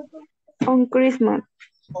 On Christmas.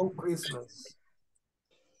 On Christmas.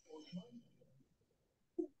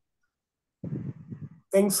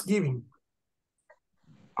 Thanksgiving.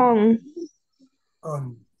 On.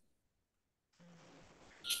 On.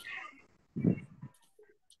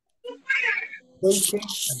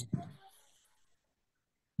 Vacation.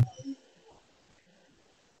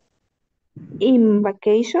 In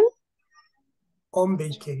vacation. On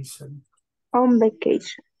vacation. On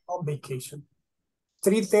vacation. On vacation.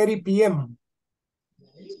 3:30 p.m.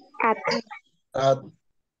 At. At.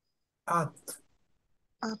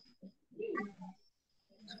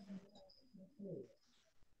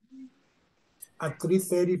 At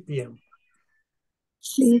 3:30 p.m.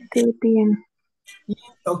 3:30 p.m.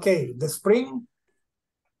 Okay, the spring.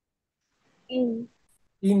 In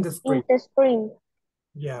In the spring. the spring.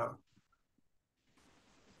 Yeah.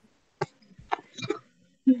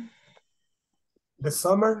 The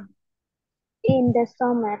summer. In the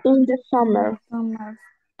summer. In the summer. Summer.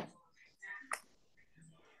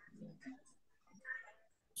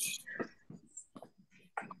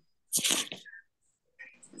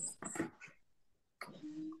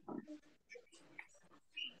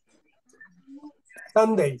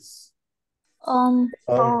 Sundays. On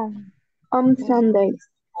On Sundays.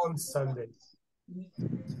 On Sunday.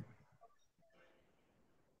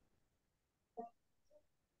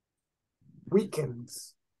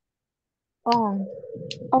 Weekends. On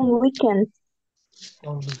weekends.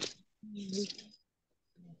 On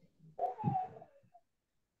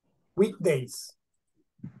weekdays.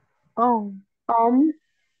 On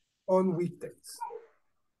On weekdays.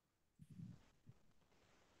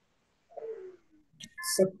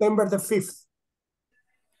 September the 5th.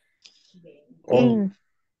 in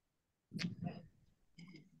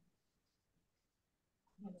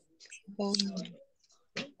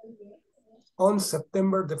On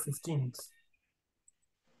September the 15th.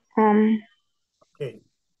 Okay.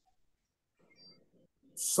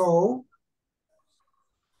 So,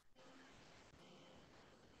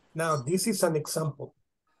 now this is an example.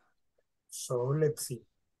 So let's see.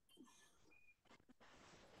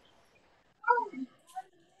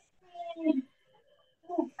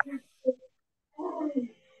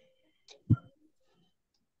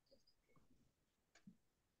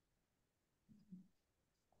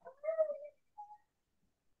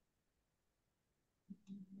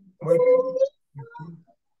 Wait.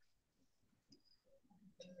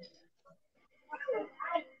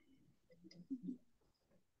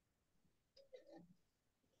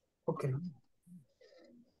 Okay.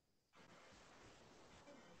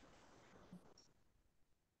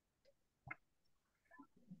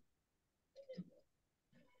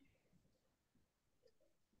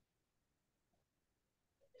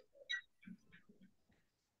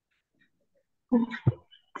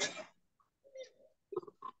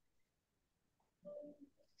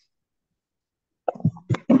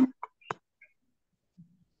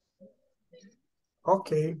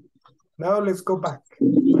 Okay. Now let's go back.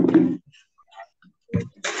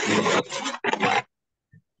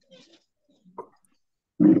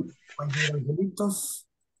 My dear angelitos,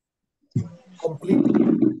 complete.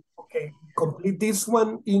 Okay, complete this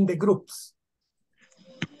one in the groups.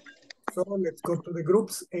 So let's go to the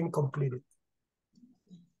groups and complete it.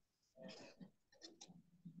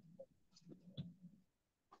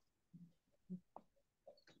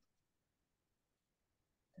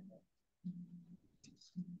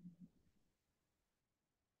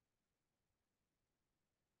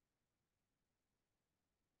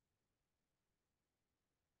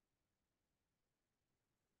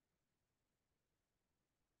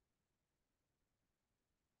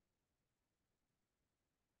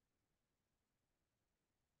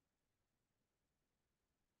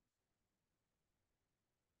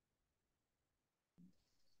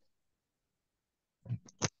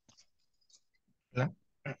 Hola.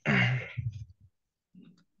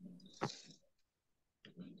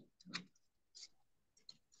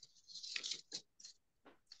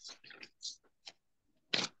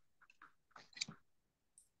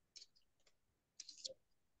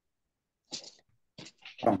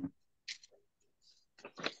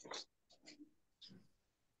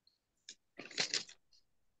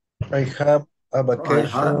 I have a I vacation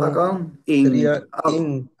have account in, sería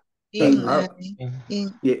in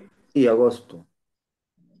y agosto.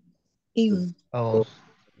 Agosto.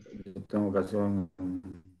 Yo tengo ocasión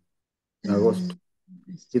en agosto.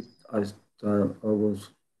 Hasta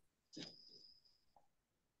agosto.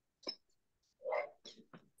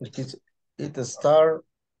 it start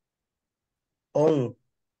on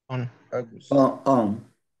August. On.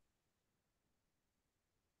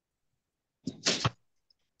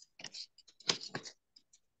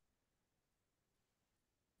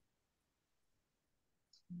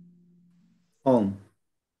 On.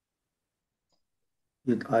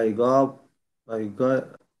 I got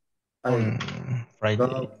On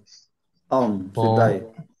Friday. On Oh. Friday.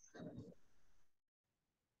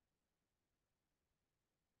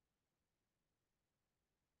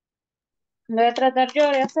 Voy a tratar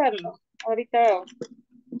yo de hacerlo. Ahorita veo.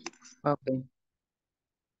 Okay.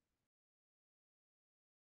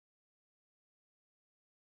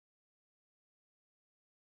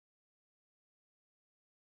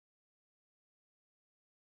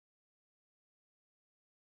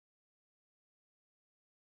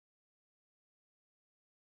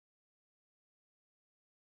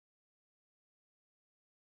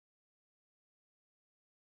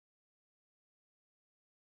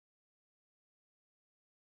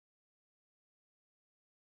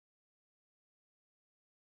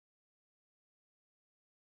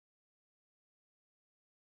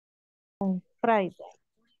 Friday.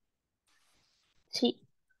 Sí.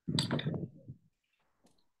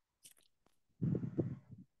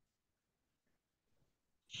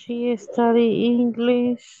 She study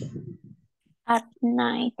English At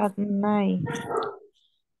night. at night.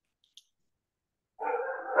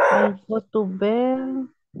 I go to bed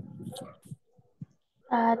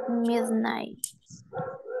At midnight.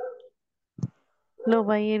 Lo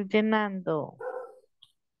va a ir llenando.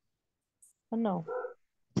 ¿O no?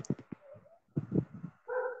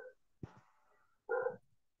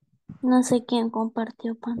 No sé quién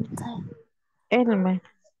compartió pantalla. Elme.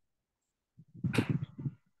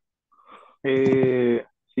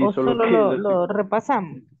 Sí, O solo solo que lo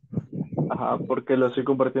repasamos. ajá, porque lo estoy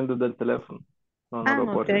compartiendo desde el teléfono. No, no lo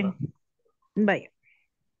puedo Ok. arreglar. Vaya.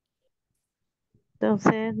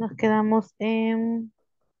 Entonces nos quedamos en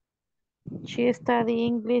She study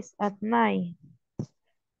English at night.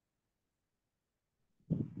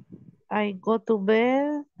 I go to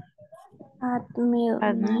bed At at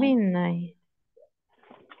midnight. midnight.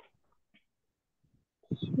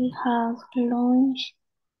 She has lunch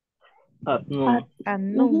At noon. At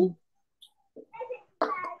noon.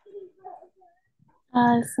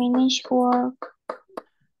 I finish work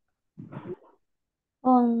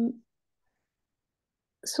on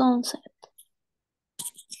sunset.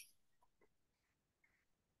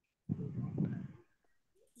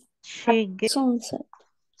 Sunset.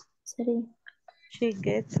 Sería. She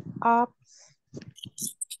gets up.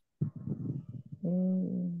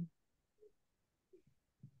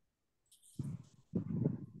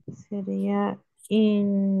 Sería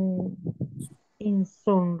in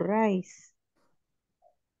sunrise.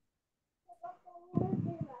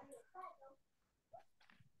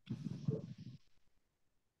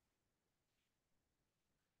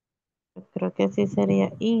 Yo creo que sí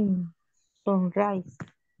sería in sunrise.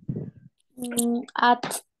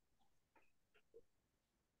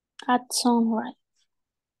 At sunrise.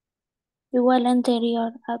 Igual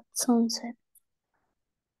anterior, at sunset.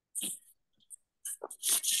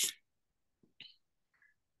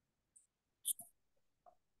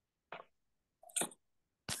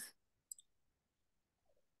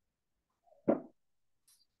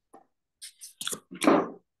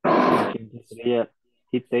 Sería,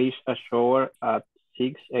 he takes a shower at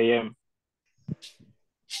 6 a.m.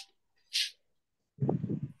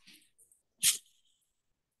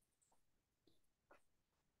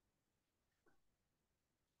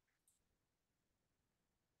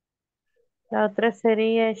 La otra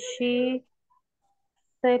sería she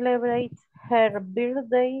celebrates her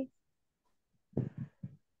birthday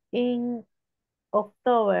in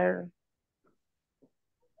October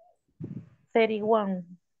 31.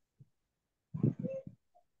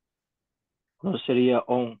 No sería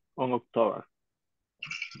on October.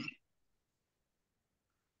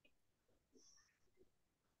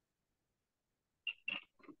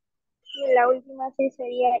 Y la última sí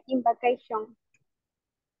sería in vacation.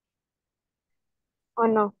 ¿O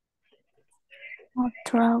no? Or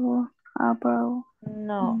travel abroad.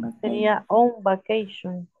 No, sería on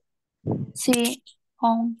vacation. Sí,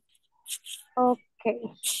 on. Ok.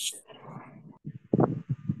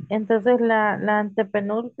 Entonces la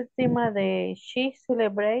antepenúltima de she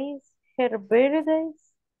celebrates her birthday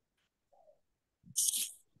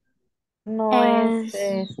no es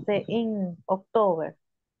in October.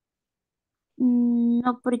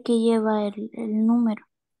 No, porque lleva el número.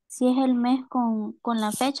 Si es el mes con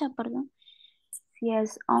la fecha, perdón. Si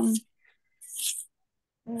es on.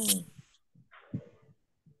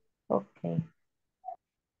 Ok.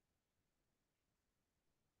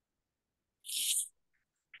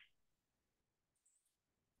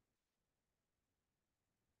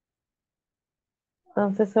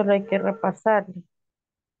 Entonces solo hay que repasar.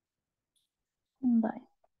 Bye.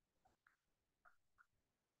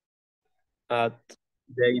 At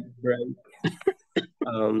daybreak,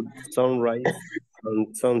 sunrise,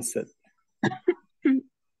 and sunset.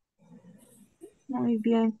 Muy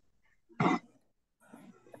bien.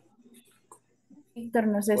 Víctor,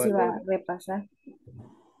 no sé si va a repasar.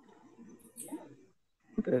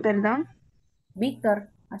 ¿Perdón? Víctor,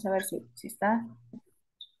 a saber si está.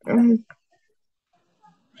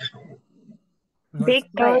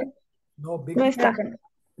 Víctor. No, No Víctor. está.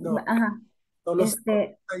 No. Ajá. Solo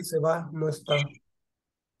y se va, no está.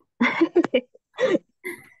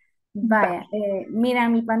 Vaya, mira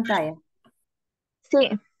mi pantalla. Sí,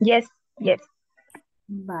 yes.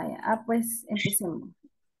 Vaya, pues empecemos.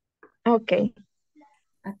 Ok.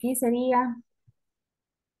 Aquí sería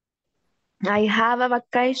I have a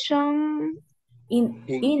vacation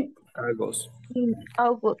in August. in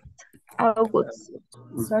August.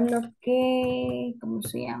 Solo que, ¿cómo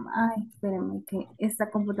se llama? Ay, espérenme, que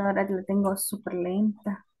esta computadora que la tengo súper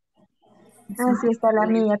lenta. Así está la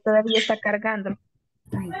mía, todavía está cargando.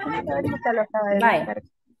 Ay, Ahorita lo acaba de vaya. descargar.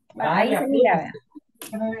 Ahí se mira,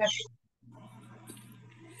 vea.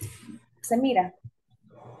 ¿Se mira?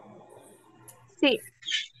 Sí.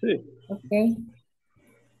 Sí. Ok.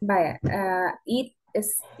 Vaya, it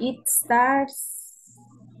starts.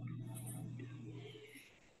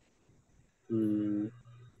 No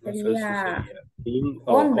sé si Sería sería in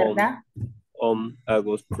o on, ¿verdad? On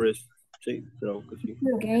August 1st. Sí, creo que sí.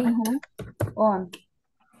 Okay. On.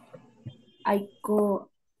 I go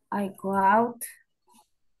out.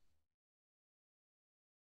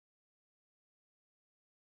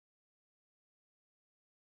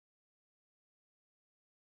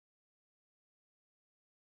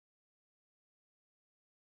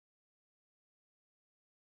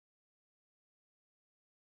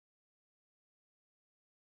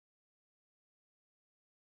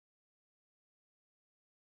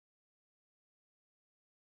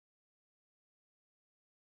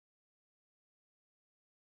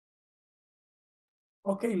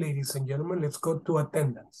 Okay, ladies and gentlemen, let's go to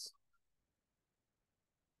attendance.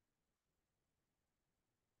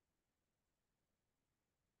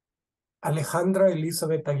 Alejandra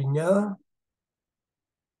Elizabeth Aguiñada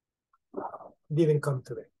didn't come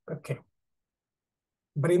today. Okay.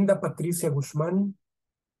 Brenda Patricia Guzmán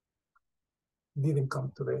didn't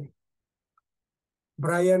come today.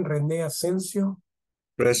 Brian René Asensio.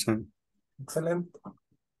 Present. Excellent.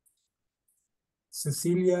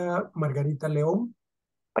 Cecilia Margarita León.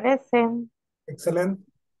 Present. Excellent.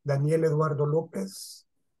 Daniel Eduardo López.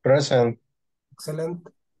 Present. Excellent.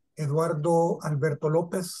 Eduardo Alberto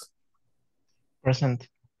López. Present.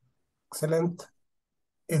 Excellent.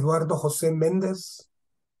 Eduardo José Méndez.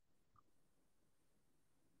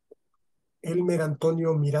 Elmer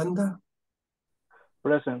Antonio Miranda.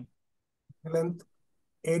 Present. Excellent.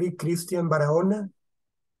 Eric Cristian Barahona.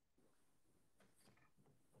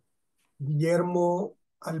 Guillermo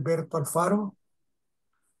Alberto Alfaro.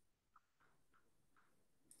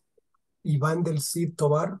 Iván del Cid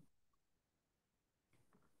Tobar.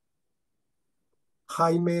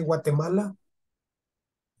 Jaime Guatemala.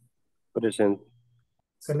 Present.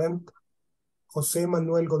 Excelente. José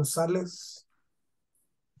Manuel González.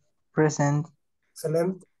 Present.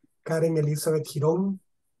 Excelente. Karen Elizabeth Girón.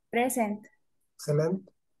 Present.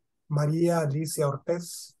 Excelente. María Alicia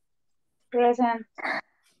Ortiz. Present.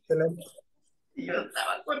 Excelente. Yo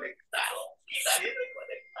estaba conectado y nadie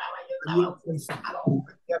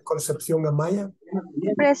María Concepción Amaya.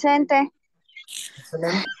 Presente.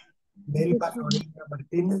 Excelente. Nelva Lorena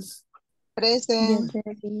Martínez. Present.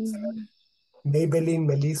 Maybelline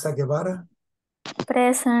Melissa Guevara.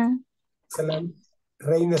 Present. Excelente.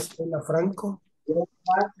 Reina Estela Franco.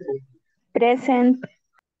 Present.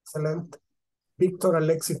 Excelente. Víctor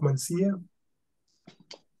Alexis Mancía.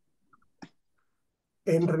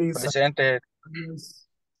 Henry. Presente.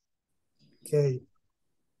 Ok.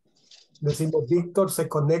 Decimos Víctor se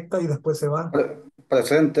conecta y después se va.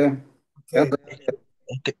 Presente. Okay.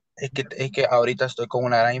 Es que ahorita estoy con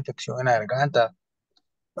una gran infección en la garganta.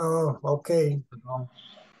 Oh, ok. No.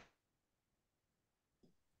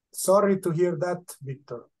 Sorry to hear that,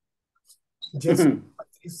 Víctor. Jessica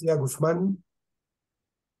Patricia Guzmán.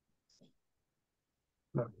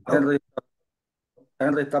 No, no.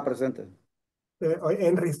 Henry está presente.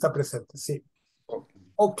 Henry está presente, sí.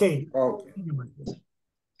 Ok.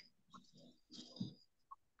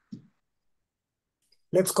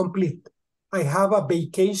 Let's complete. I have a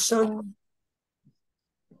vacation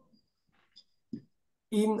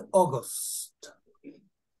in August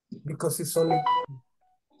because it's only,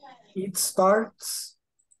 it starts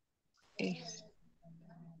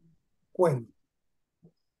when?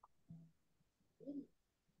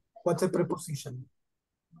 What's a preposition?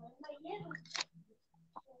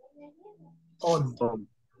 On.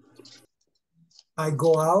 I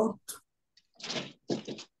go out.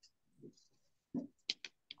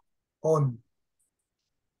 On.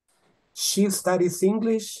 She studies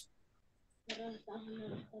English.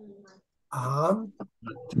 At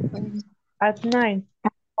night.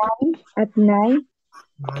 At night.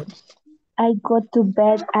 I go to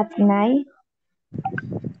bed at night.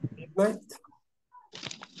 Midnight.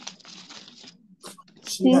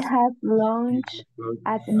 She has lunch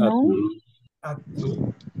at noon. At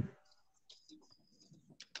noon.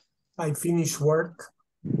 I finish work.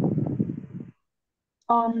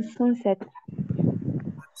 On sunset.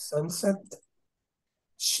 At sunset.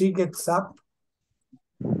 She gets up.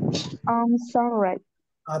 On sunrise.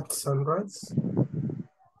 At sunrise.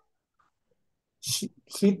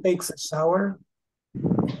 He takes a shower.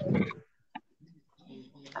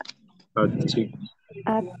 At 6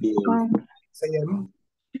 a.m.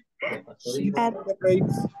 She At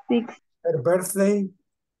celebrates 6. her birthday.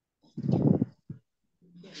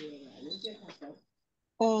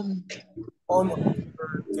 On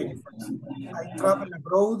October 21st. I travel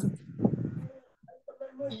abroad.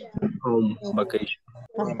 Home vacation.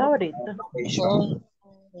 Hasta ahorita.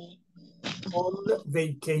 On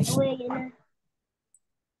vacation.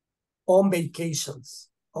 On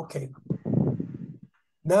vacations. Okay.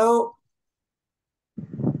 Now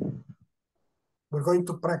we're going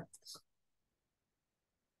to practice.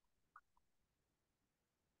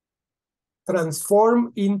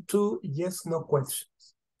 Transform into yes/no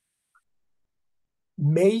questions.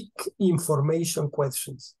 Make information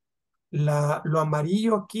questions. Lo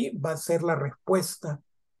amarillo aquí va a ser la respuesta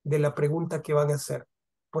de la pregunta que van a hacer.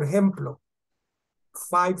 Por ejemplo,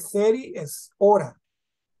 5:30 es hora.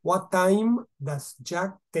 What time does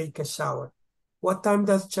Jack take a shower? What time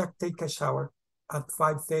does Jack take a shower? At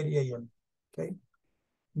 5:30 a.m. Okay.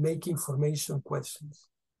 Make information questions.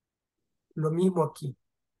 Lo mismo aquí.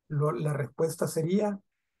 La respuesta sería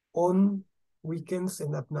on weekends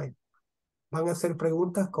and at night. Van a hacer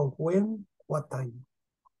preguntas con when, what time.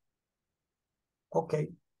 Ok.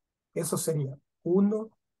 Eso sería 1,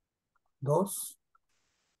 2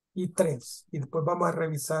 y 3. Y después vamos a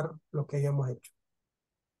revisar lo que hayamos hecho.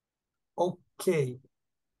 Ok.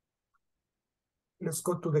 Let's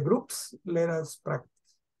go to the groups. Let us practice.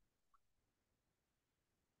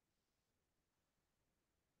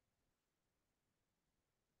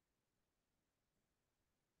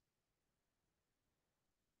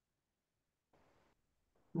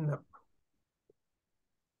 No.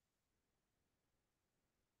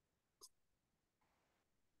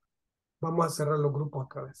 Vamos a cerrar los grupos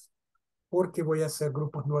otra vez. Porque voy a hacer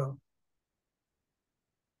grupos nuevos.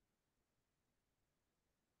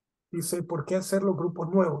 Dice, ¿por qué hacer los grupos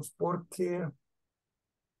nuevos? Porque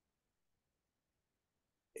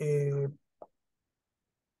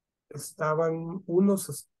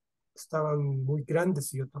unos estaban muy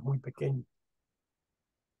grandes y otros muy pequeños.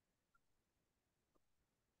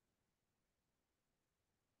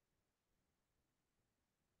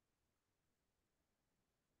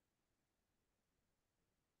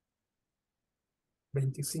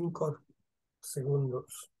 $25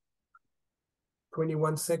 segundos.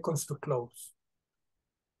 21 seconds to close.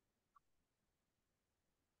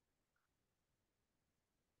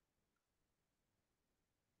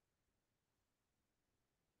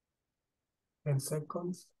 Ten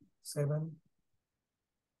seconds. 7,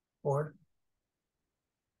 4,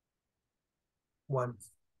 1.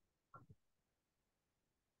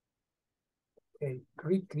 Okay,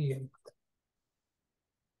 recreate.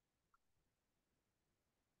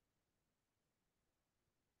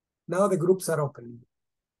 Now the groups are open.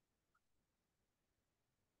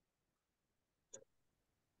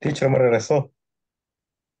 Teacher, me regresó.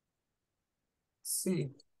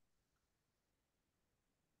 Sí.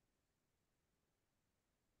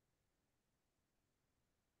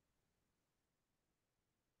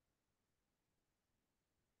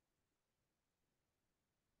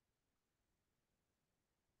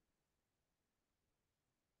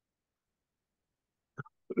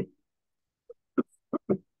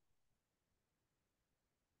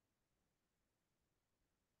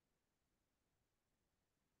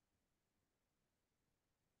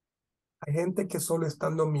 Hay gente que solo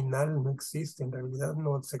está nominal, no existe, en realidad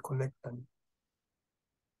no se conectan.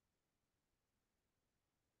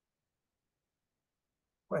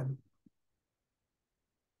 Bueno.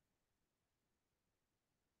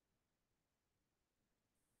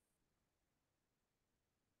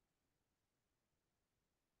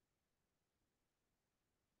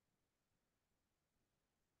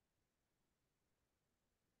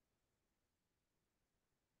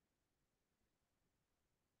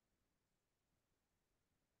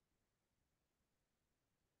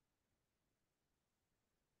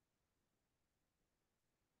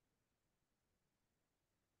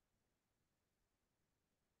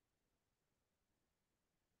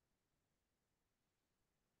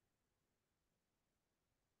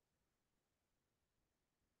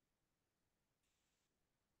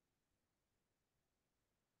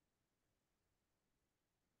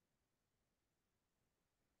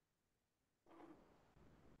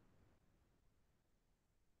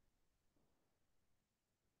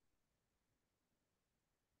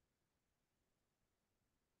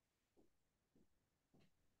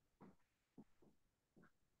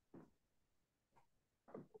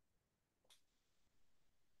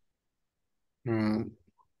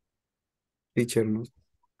 Teacher, ¿no?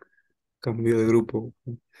 Cambio de grupo.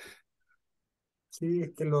 Sí,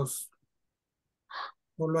 es que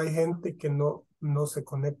solo hay gente que no se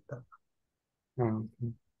conecta. Ah,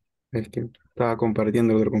 es que estaba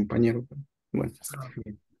compartiendo con otro compañero. Bueno,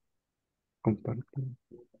 comparto.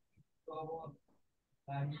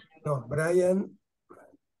 No, Brian,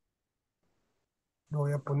 lo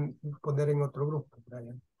voy a poner en otro grupo,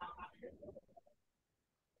 Brian.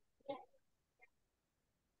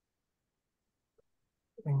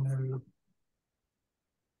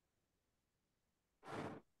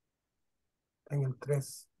 en el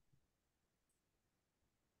 3.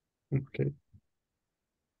 Okay.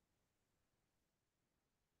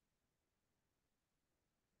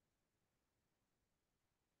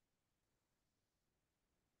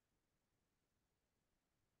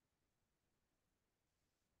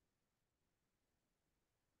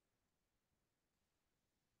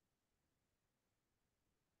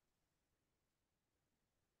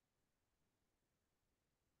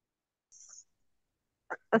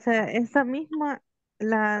 O sea, esa misma,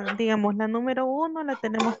 digamos, la número 1 la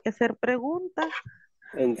tenemos que hacer preguntas.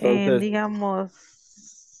 Entonces,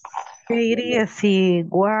 Digamos, ¿qué diría si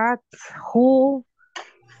what, who,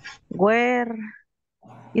 where?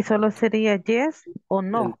 Y solo sería yes o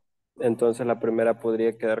no. entonces la primera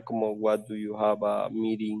podría quedar como what do you have a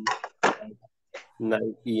meeting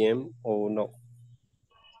 9 p.m. o no.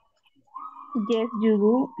 Yes, you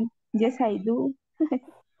do. Yes, I do.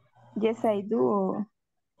 Yes, I do.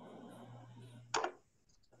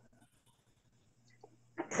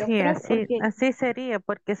 Yo Sí, creo porque así sería,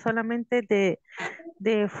 porque solamente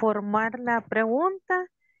de formar la pregunta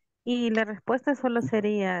y la respuesta solo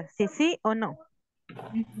sería si sí o no.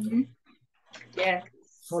 yes.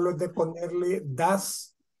 Solo es de ponerle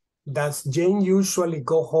does Jane usually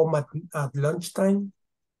go home at lunchtime?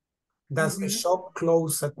 Does the shop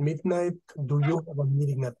close at midnight? Do you have a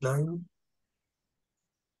meeting at 9?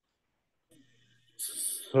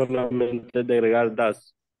 Solamente de agregar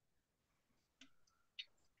das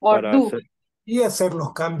Or para do. hacer. Y hacer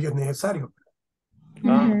los cambios necesarios.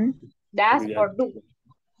 Ah, That's ya. or do.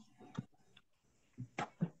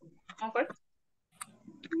 Okay.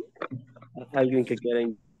 Alguien que quiera.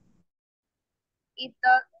 Y,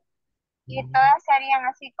 y todas serían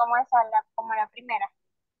así como esa, como la primera.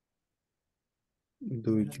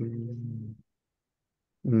 Do you...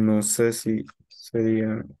 No sé si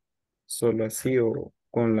sería solo así o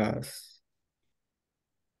con las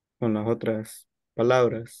otras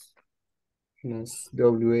palabras. Las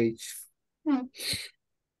WH.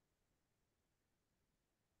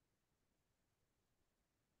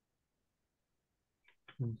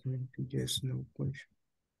 Yes, no question.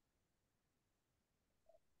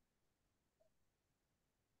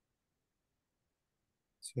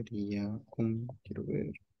 Sería como, quiero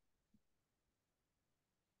ver.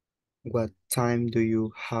 What time do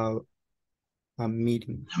you have a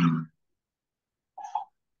meeting?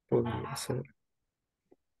 Podría ser.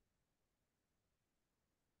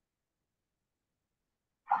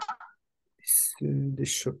 The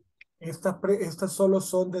shop. Estas solo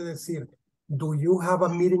son de decir, do you have a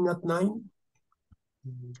meeting at 9?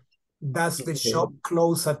 Does the shop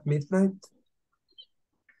close at midnight?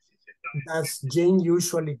 Does Jane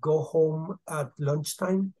usually go home at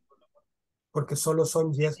lunchtime? Porque solo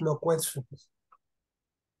son yes, no questions.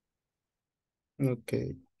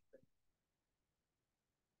 Ok.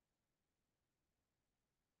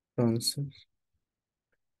 Entonces.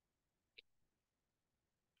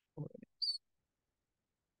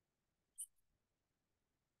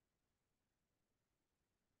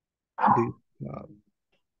 Do you have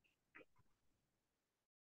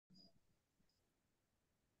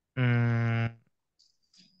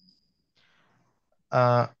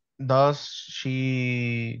Does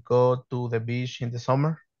she go to the beach in the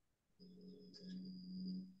summer?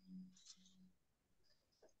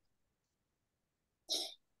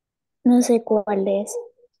 No sé cuál es.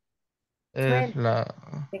 Es 12.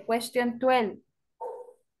 la... The question 12.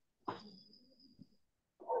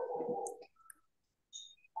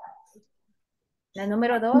 La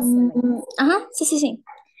número 12. Ajá, sí, sí, sí.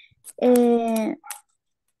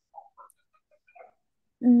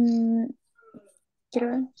 Quiero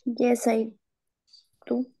ver. Yes, I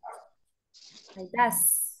do. I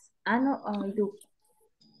does. Ah, no, I do.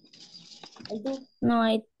 I do. No,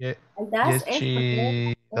 I Ye- I does Yes, es porque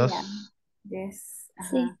she ella. does. Yes.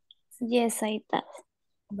 sí. Ajá. Yes, I do.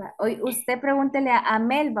 Va, hoy usted pregúntele a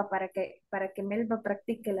Melba para que Melba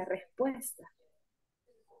practique la respuesta.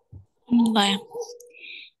 Vaya.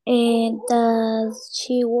 Does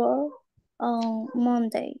she work on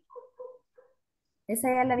Monday? Esa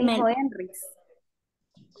ya la dijo Melba. Enris.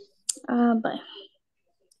 Ah, vaya.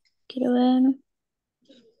 Quiero ver.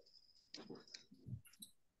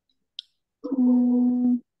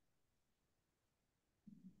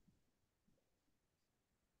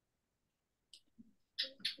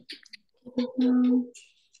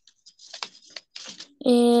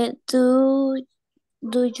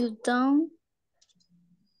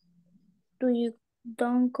 Do you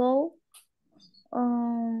don't go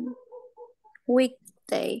on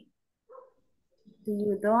weekday? Do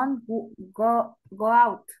you don't go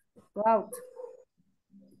out? Go out.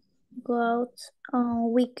 Go out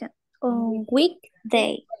on weekend. On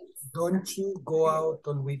weekday. Don't you go out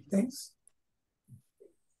on weekdays?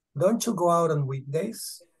 Don't you go out on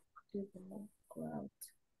weekdays? You don't go out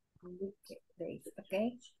on weekdays,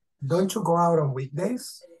 okay? Don't you go out on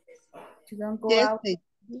weekdays? You don't go Yes, out.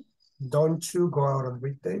 Don't you go out on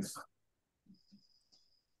weekdays?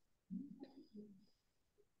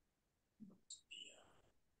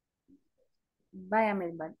 Vaya,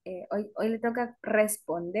 Melba, hoy le toca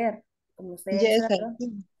responder. Como usted ya yes, hizo la I pregunta.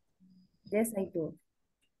 do. Yes, I do.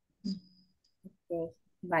 Ok,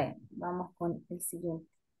 vaya, vamos con el siguiente.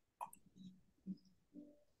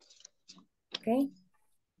 Ok.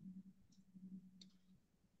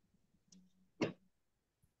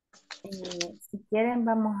 Si quieren,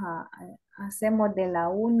 hacemos de la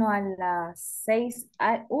 1 a la 6,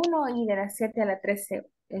 a 1 y de la 7 a la 13,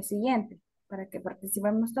 el siguiente, para que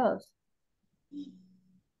participemos todos.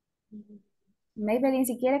 Maybelline,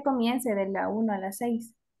 si quiere, comience de la 1 a la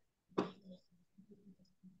 6.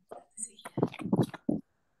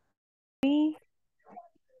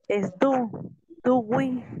 Es do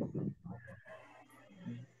we.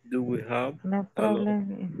 Do we have No a lot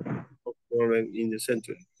problem. of problem in the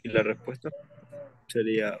center? Y la respuesta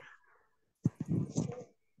sería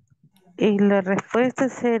Y la respuesta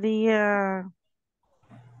sería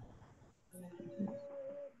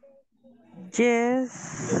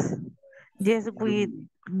yes, yes we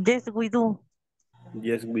do.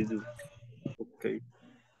 yes, we do. Ok.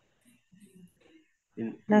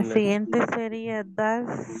 La siguiente sería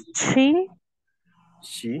does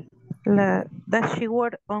she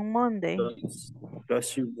work on Monday? Does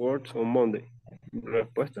she work on Monday?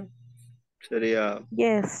 Respuesta sería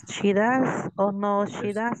Yes, she does or no,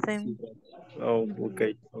 she doesn't. oh,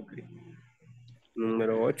 ok.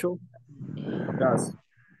 Número 8. Does.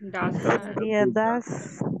 Sería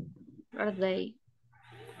does. Birthday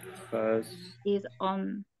Has, is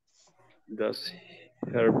on. does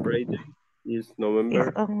her birthday is November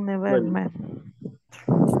Is on November.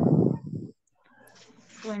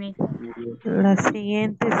 20. La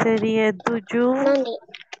siguiente sería do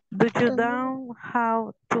you don't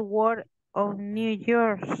have to work on New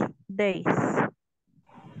Year's days?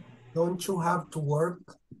 Don't you have to work?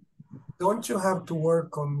 Don't you have to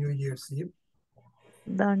work on New Year's Eve?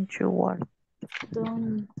 Don't you work?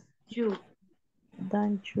 Don't you?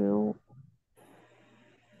 Don't you?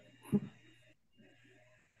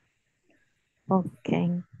 Ok.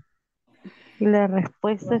 La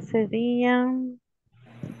respuesta sería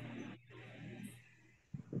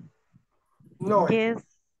No. yes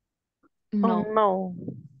No. or no.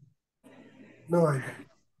 No, I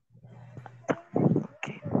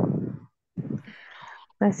Okay.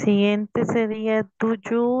 La siguiente sería do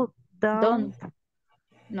you don't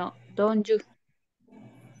No, don't you?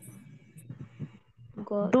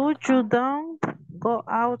 do you don't go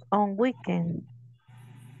out on weekend?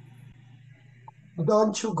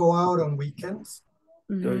 Don't you go out on weekends?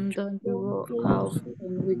 Don't you go out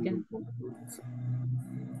on weekend?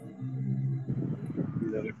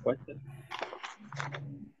 La respuesta.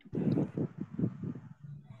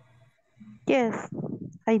 Yes,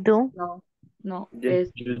 I do. No, Yes,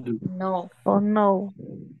 es you do. no, Or no.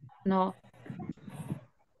 no,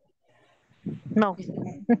 No.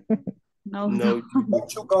 no, No, you do.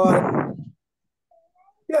 Don't you go out?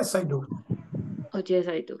 Yes, I do. Oh, yes,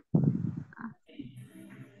 I do.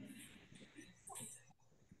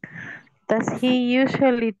 Does he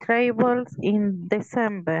usually travel in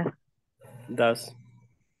December? Does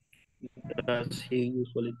he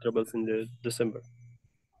usually travels in December?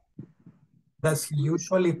 Does he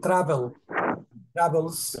usually travel?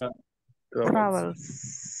 Travels.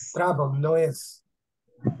 Travel, no es.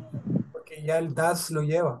 Porque ya el does lo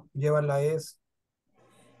lleva la es.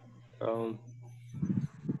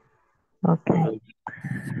 Okay.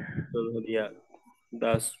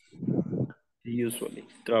 Does he usually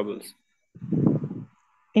travels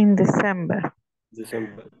In December.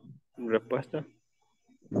 December? Respuesta.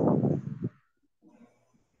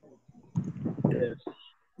 Yes.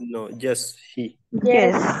 No, yes, he.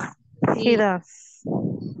 Yes, he does.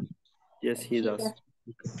 Yes, he does.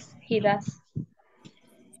 He does.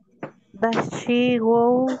 Does she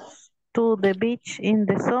go to the beach in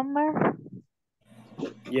the summer?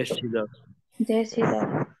 Yes, she does. Yes, he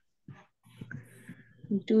does.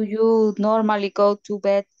 Do you normally go to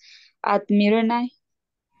bed at midnight?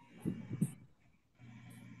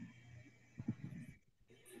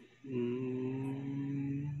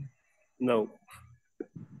 No.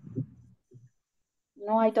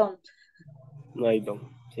 No, I don't. No, I don't.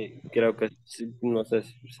 Sí, creo que sí, no sé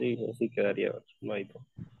si sí quedaría. No hay dos.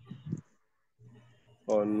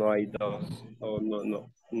 O no hay dos. O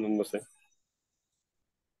no sé.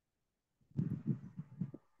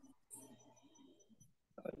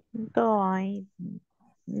 No,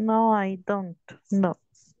 I don't. No.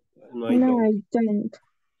 No, I No, don't. I don't.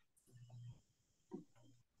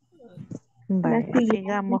 La Vale, siguiente.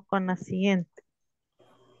 sigamos con la siguiente.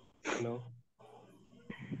 No.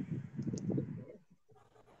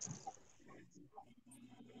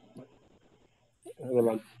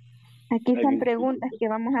 Adelante. Aquí Ahí son viene. preguntas que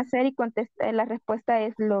vamos a hacer y la respuesta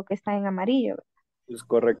es lo que está en amarillo. Es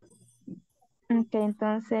correcto. Ok,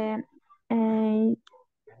 entonces, eh,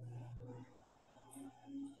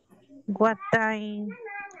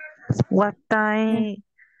 What time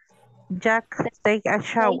Jack take a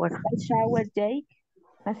shower? take a shower, Jake.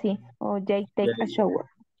 Así, o Jake take a shower.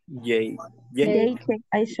 Jay. Jake take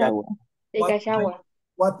a shower. Take a shower.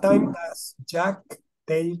 What time does Jack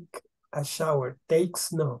take a shower?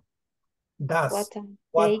 Takes, no. Does. What time?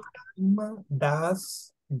 What Take. time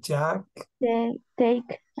does Jack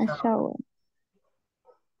Take a shower.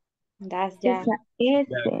 Das ya.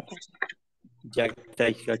 Esa, Jack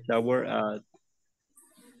takes a shower at...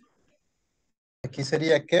 Aquí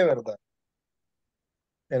sería ¿qué, verdad?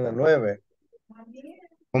 En la 9.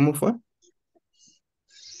 ¿Cómo fue?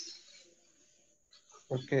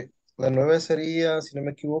 Porque la 9 sería, si no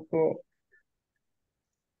me equivoco,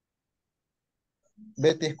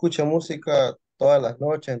 Betty escucha música todas las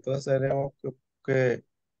noches, entonces tenemos que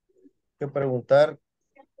preguntar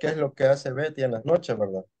qué es lo que hace Betty en las noches,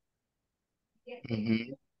 ¿verdad?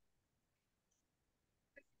 Ujú.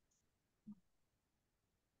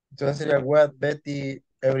 Entonces sería what Betty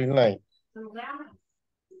every night.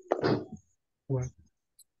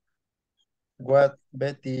 What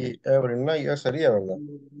Betty every night, eso sería, ¿verdad?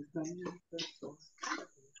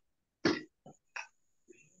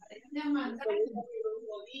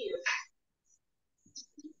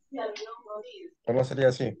 ¿O no sería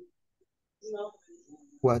así?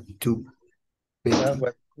 What to Ah, Betty.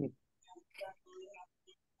 what-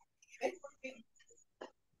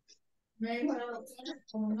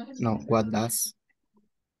 No, what does.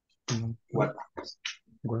 No, what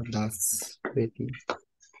does Betty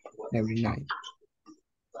every night?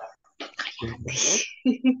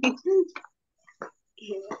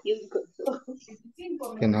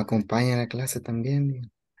 Que nos acompañe a la clase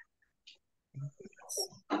también.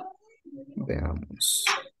 Veamos.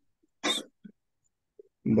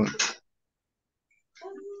 Bueno.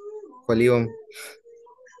 ¿Cuál iban?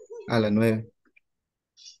 A las 9.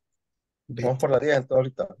 Vamos por la 10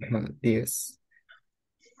 entonces ahorita. 10.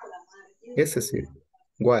 Ese sí.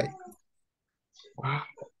 Why?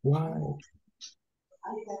 Why?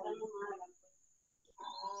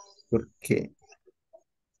 ¿Por qué?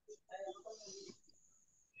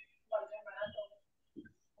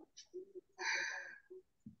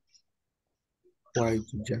 Why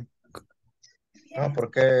do Jack? Ah,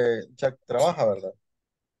 porque Jack trabaja, ¿verdad?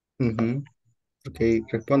 Ujú. Ok,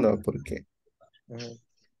 responda por qué. Ujú.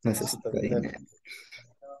 Necesita dinero.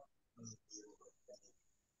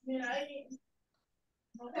 Mira,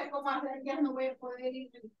 no sé cómo hacer, ya no voy a poder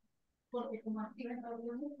ir porque como aquí me está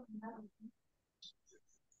olvidando, pues nada.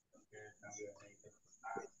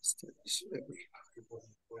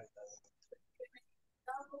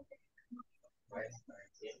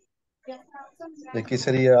 Y aquí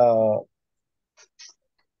sería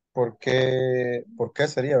por qué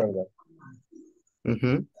sería, ¿verdad?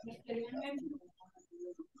 Ujú.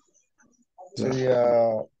 Sería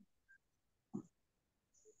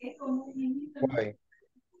why.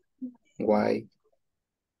 Why?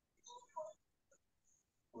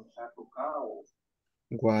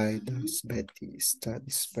 Why does Betty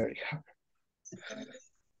studies very hard?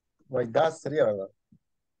 Why does sería, ¿verdad?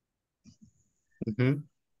 Ujú.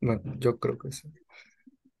 Bueno, yo creo que sí.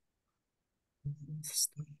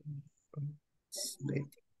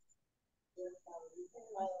 Betty.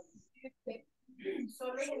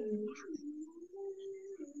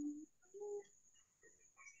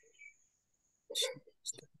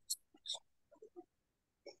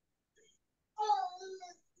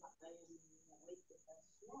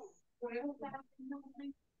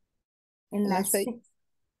 En La las 6.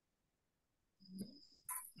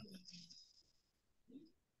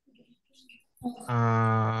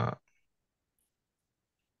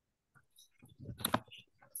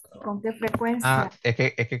 ¿Con qué frecuencia? Es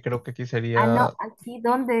que creo que aquí Ah, sería no, aquí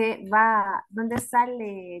 ¿dónde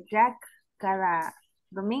sale Jack cada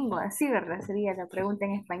domingo? Así, ¿verdad? Sería la pregunta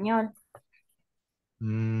en español.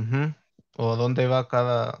 ujú. O dónde va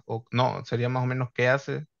no, sería más o menos qué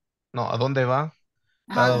hace. No, ¿a dónde va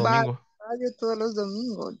cada Va al domingo? radio todos los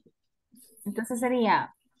domingos. Entonces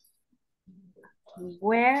sería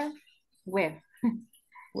where, Where,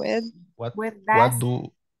 where What does,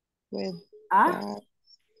 do where ah, does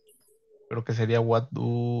Creo que sería what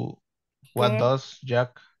 ¿Qué? does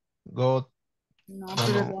Jack go? No, No,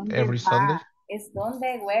 pero no, ¿dónde every Sunday. va? Es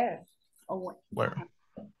dónde, where. Where? Ajá.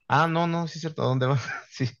 Ah, no, sí es cierto. ¿Dónde va?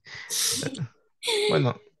 Sí.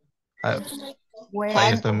 Bueno, ahí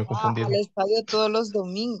Where, estoy muy confundido. Al estadio todos los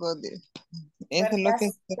domingos. Eso where es lo que...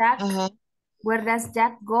 does Jack, Ajá. where does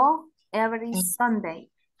Jack go every Sunday?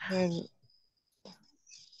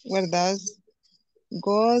 Where does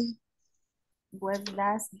God, Where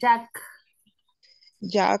does Jack,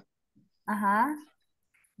 Jack, ajá,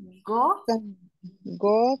 go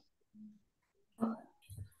go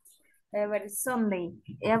every Sunday?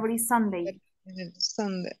 Every Sunday.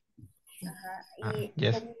 Sunday? Ajá. Y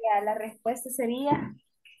Yes. sería, la respuesta sería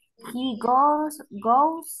he goes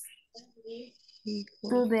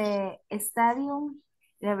to the stadium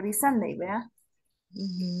every Sunday, ¿verdad?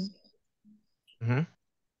 Ujú.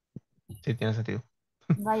 Sí, tiene sentido.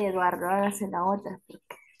 Vaya, Eduardo, hágase la otra.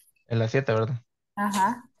 En las 7, ¿verdad?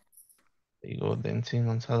 Ajá. They go dancing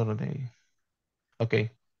on Saturday. Ok.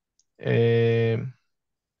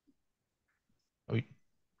 Uy.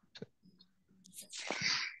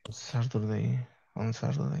 On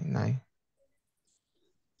Saturday night.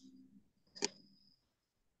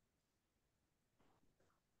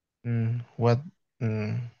 What?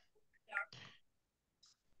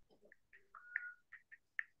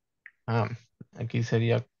 Aquí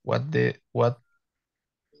sería what do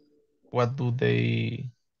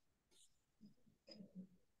they?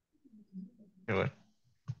 A ver.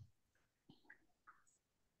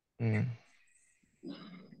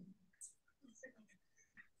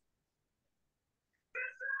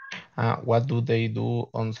 What do they do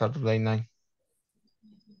on Saturday night?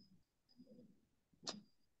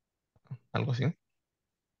 Algo así.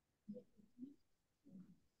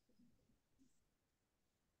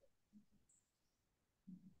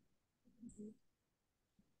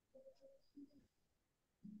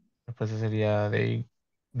 Después sería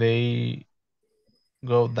they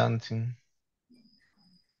go dancing.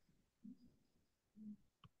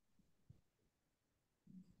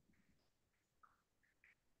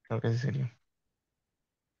 Creo que así sería.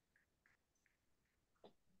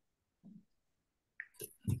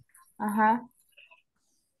 Ajá.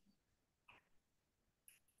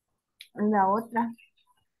 La otra.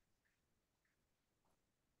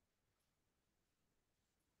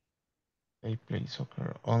 They play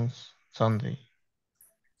soccer on Sunday.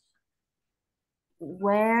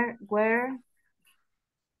 Where,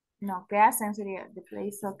 no, ¿qué hacen? Sería the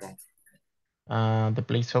play soccer. They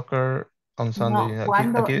play soccer on Sunday. No,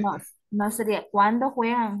 Aquí. no sería, ¿cuándo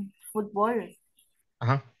juegan fútbol?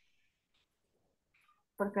 Ajá.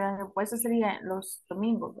 Porque la respuesta sería los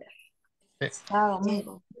domingos, ¿verdad? Sí. Cada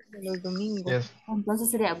domingo. Los domingos. Yes. Entonces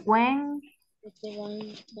sería when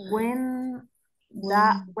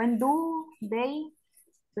do they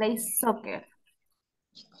play soccer?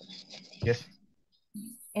 Yes.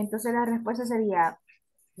 Entonces la respuesta sería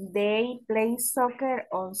they play soccer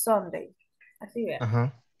on Sunday. Así vea.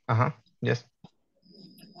 Ajá. Yes.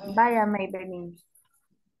 Vaya, Maybelline.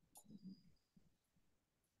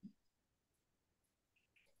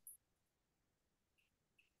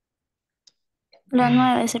 La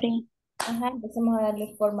 9 sería. Ajá, empecemos a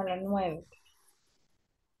darle forma a la 9.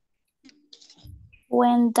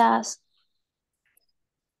 When does.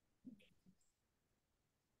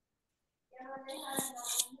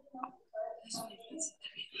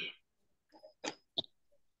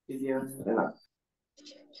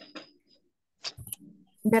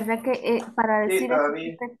 ¿Verdad que para decir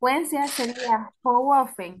esa frecuencia sería how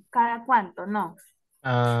often? ¿Cada cuánto? No.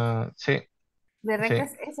 Sí. ¿Verdad Sí. que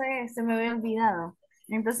eso se me había olvidado?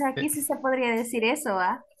 Entonces aquí sí se podría decir eso,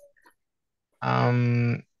 ¿ah?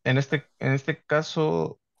 En este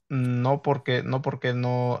caso, no porque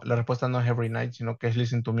la respuesta no es every night, sino que es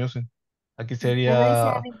listen to music. Aquí Debe de ser sería,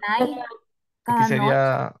 every night, aquí cada noche.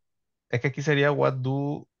 sería, es que aquí sería what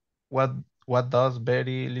does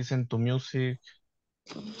Betty listen to music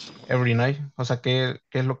every night? O sea, ¿qué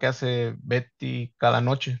es lo que hace Betty cada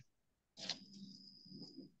noche?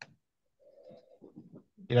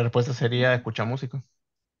 Y la respuesta sería escucha música.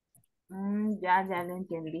 Ya lo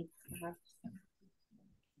entendí. Ajá.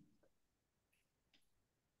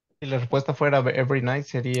 Si la respuesta fuera every night,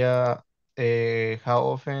 sería how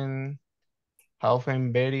often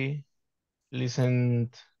Betty listen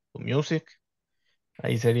to music.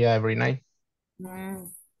 Ahí sería every night.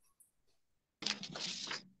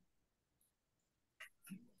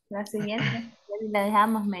 La siguiente, la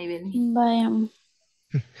dejamos, Maybelline. Vaya.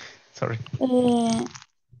 Sorry.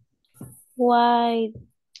 Why.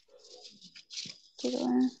 Quiero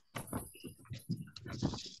ver.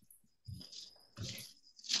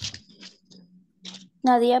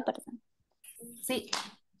 Nadia, perdón. Sí.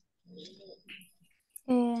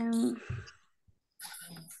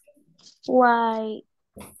 Why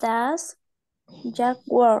does Jack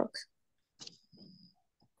work?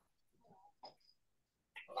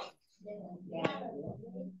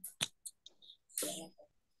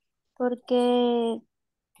 Porque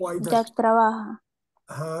Why does, Jack trabaja.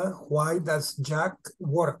 why does Jack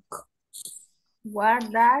work? Why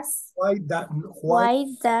does Why Why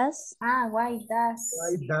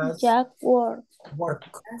does Jack work? work?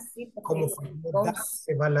 Así Como porque da,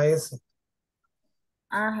 se va la S.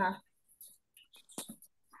 ajá.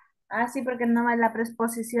 Ah, sí, porque no va la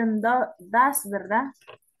preposición does, ¿verdad?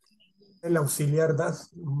 El auxiliar das.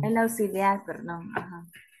 El auxiliar, perdón. Ajá.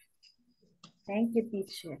 Thank you,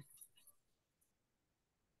 teacher.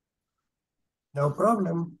 No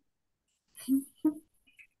problem.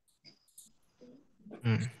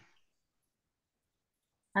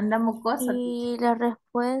 Andamos cosas. Y la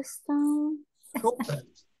respuesta. Super.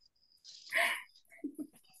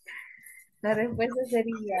 La respuesta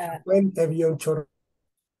sería. Cuente bien, chorro.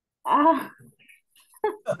 Ah.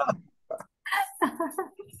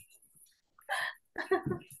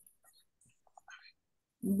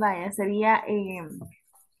 Vaya, sería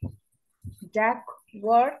Jack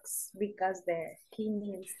works because he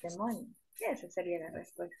needs the money. Esa sería la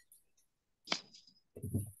respuesta.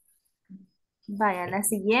 Vaya, la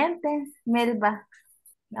siguiente, Melba.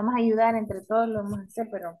 Vamos a ayudar entre todos, lo vamos a hacer,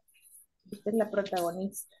 pero usted es la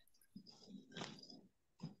protagonista.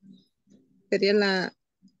 Sería la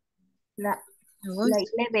La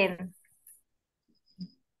 11.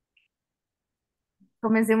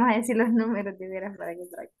 Comencemos a decir los números de veras para que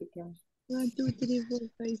practiquemos. 1, 2, 3, 4,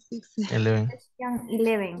 5, 6, 7. 11. Question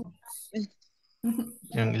 11.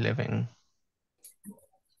 Young 11.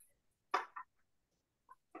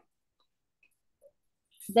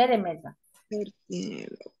 Dele, Melba.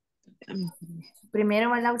 Primero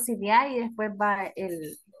va el auxiliar y después va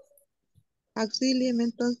el... Auxíliame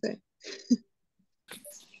entonces.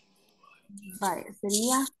 Vale,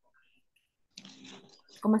 sería...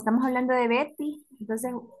 Como estamos hablando de Betty,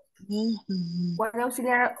 entonces, ¿cuál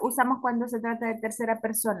auxiliar usamos cuando se trata de tercera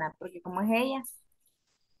persona? Porque como es ella...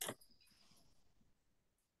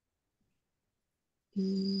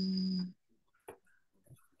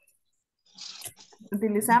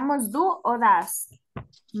 ¿Utilizamos do o das?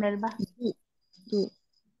 Melba. Do.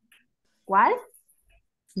 ¿Cuál?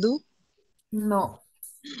 Do. No.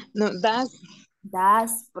 No, das.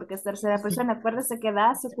 Das, porque es tercera persona. Acuérdese que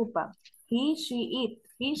das se ocupa. He, she, it.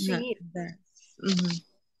 He, she, it.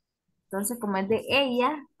 Entonces, como es de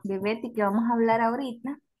ella, de Betty, que vamos a hablar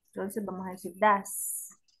ahorita, entonces vamos a decir das.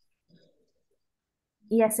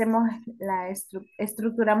 Y hacemos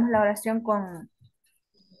estructuramos la oración con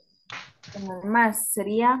más.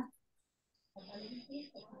 Sería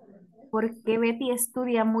porque Betty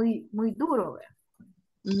estudia muy, muy duro, ¿verdad?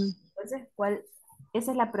 Entonces,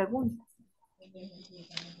 esa es la pregunta.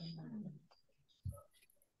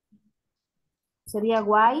 Sería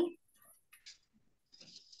why.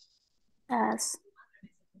 As.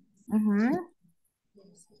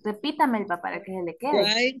 Repítame para que se le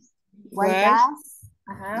quede. Why does.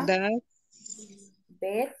 Ajá. does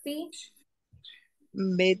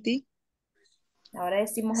Betty. Ahora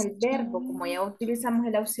decimos el verbo. Como ya utilizamos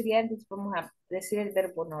el auxiliar, entonces vamos a decir el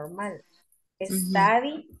verbo normal.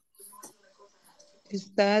 Study.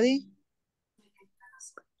 Study.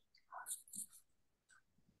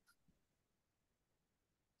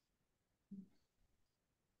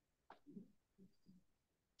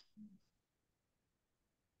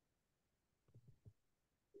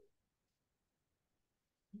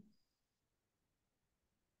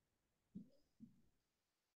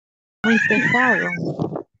 Muy pesado.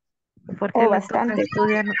 Porque O le bastante. toca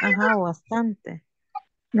estudiar, ajá, o bastante.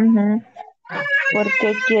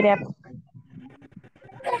 Porque quiere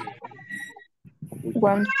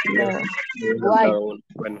Bueno.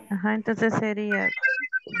 Ajá, entonces sería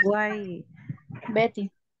why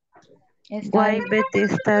Betty. why Betty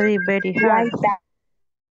study very hard.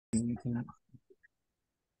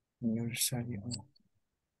 Aniversario.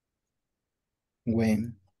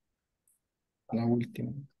 When. La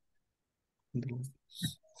última.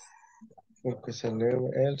 Porque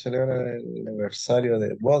él celebra el aniversario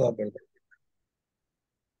de boda, ¿verdad?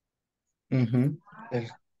 El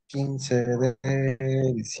 15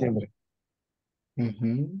 de diciembre.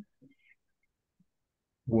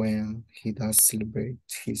 When he does celebrate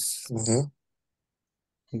his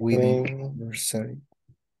wedding anniversary.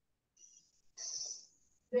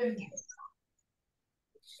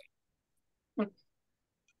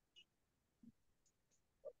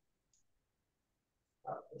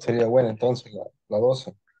 Sería buena entonces la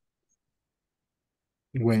 12.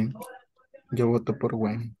 When. Yo voto por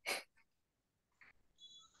when.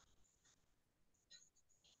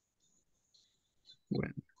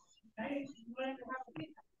 When.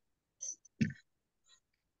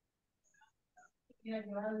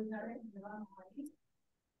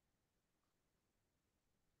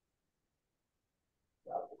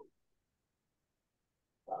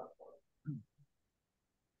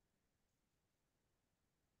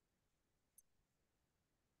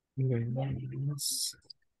 When.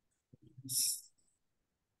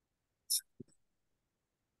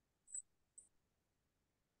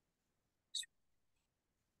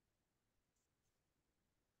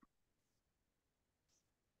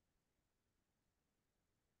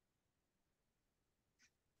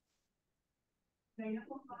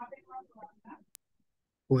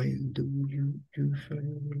 When do you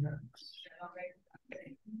usually relax?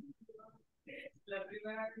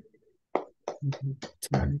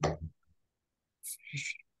 Time.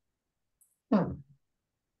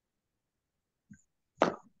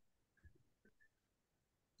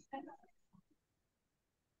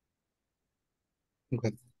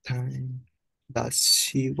 What time does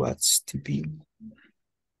she watch TV?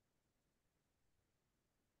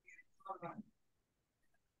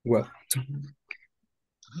 What time?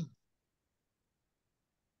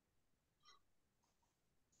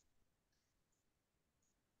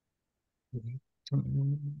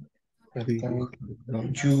 What Do you time have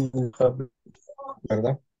lunch? you have,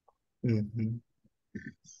 ¿verdad? Mhm.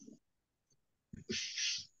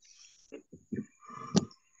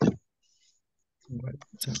 What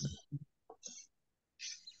time?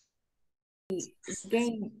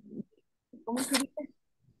 Game. ¿Cómo se dice?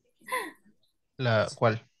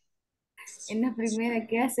 ¿Cuál? En la primera,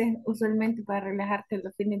 ¿qué haces usualmente para relajarte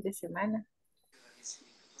los fines de semana?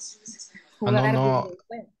 Ah, no, Jugar no.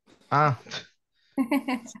 videojuegos. Ah,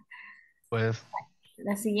 pues,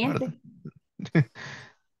 La la siguiente. verdad.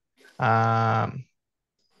 Ah,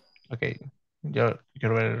 ok. Yo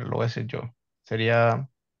quiero ver, lo voy a decir yo. Sería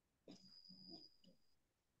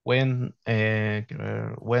quiero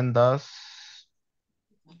ver, when does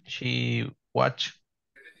she watch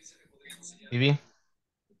TV?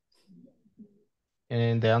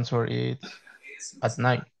 And the answer is at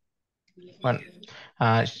night. Bueno,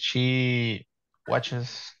 she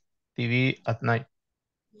watches TV at night.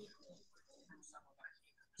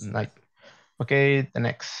 Night. Okay, the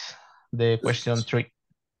next, the question 3.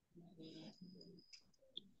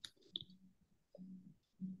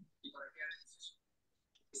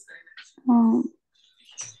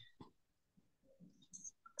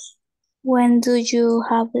 When do you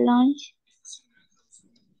have lunch?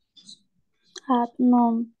 At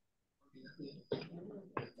noon.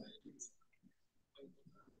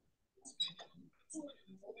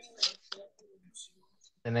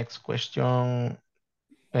 The next question,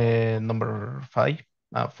 number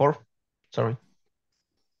 4, sorry.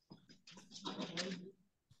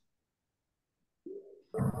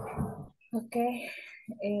 Ok.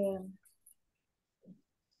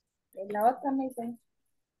 La otra me dice.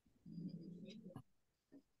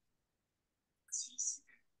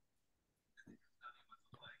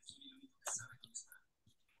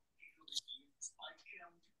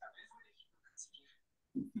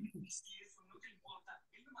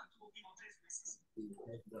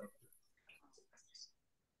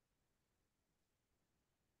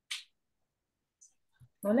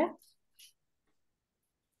 ¿Hola?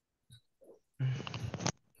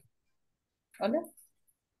 ¿Hola?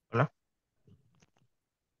 Hola.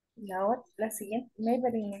 La siguiente,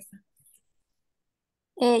 Maybelline esa.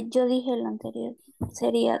 Yo dije lo anterior.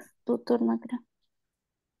 Sería tu turno, creo.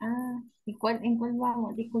 Ah, ¿en cuál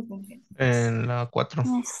vamos? Disculpen. En la 4.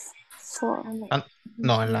 Four.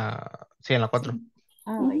 No, en la 4.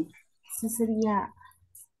 Right. Eso sería,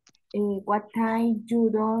 what time you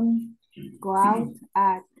don't go out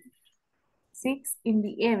at 6 in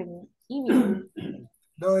the evening?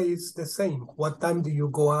 No, it's the same. What time do you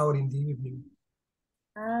go out in the evening?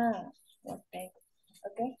 Okay.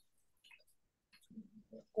 Okay.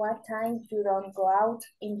 What time you don't go out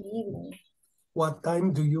in the evening? What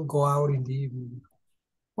time do you go out in the evening?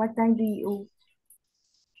 What time do you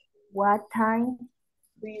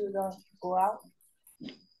don't go out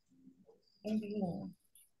in the evening?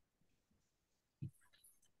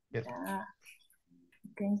 Yes.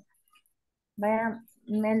 Okay. Vaya,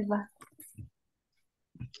 Melba.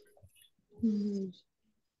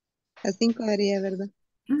 A 5 haría, ¿verdad?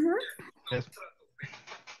 Yes.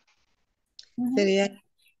 Sería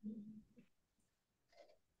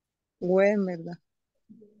when, ¿verdad?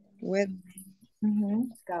 When.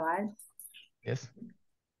 Cabal. Yes.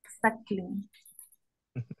 Exactly.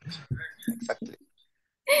 Exactly.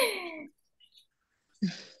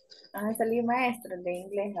 Van a salir maestros de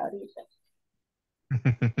inglés ahorita.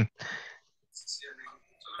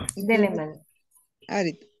 Dele, man.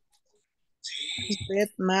 Ahorita. Red,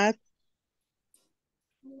 math,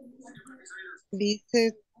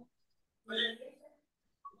 visit,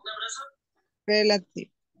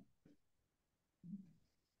 relative.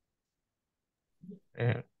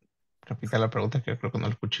 Repita la pregunta que creo que no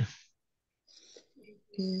la escuché.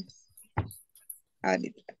 Yes.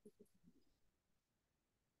 Ahorita.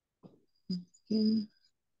 Okay.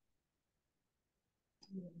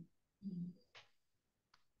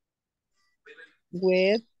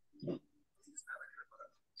 With.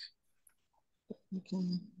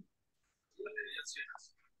 Okay.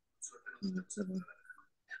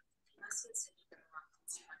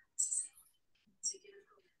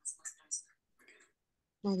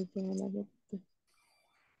 Ahorita la repito.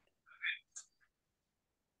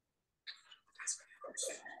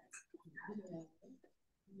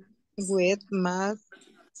 With, math,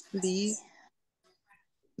 this,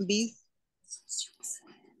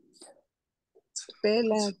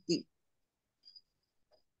 relative.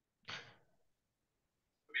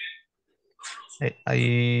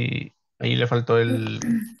 Ahí le faltó el,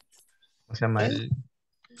 ¿cómo se llama? ¿Eh?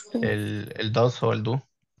 El does o el do.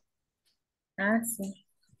 Ah, sí.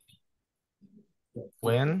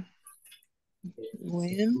 When,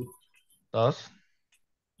 When, does,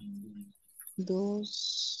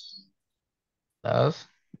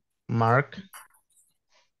 mark,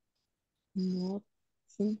 not,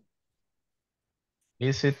 sí.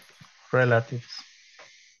 visit, relatives.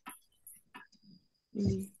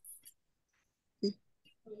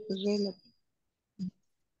 Relative.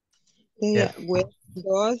 Yes. When,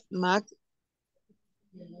 does, max,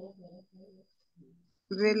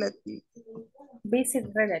 relative.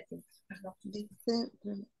 Visit relatives. Visit,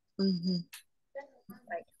 ujú.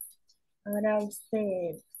 Ahora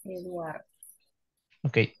usted, Eduardo.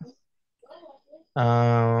 Okay.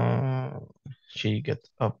 She gets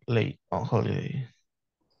up late on holiday.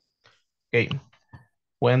 Okay.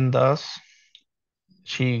 When does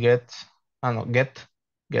she get up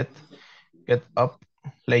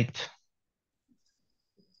late?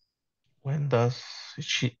 When does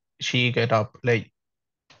she get up late?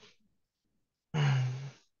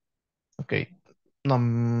 Okay.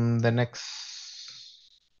 The next.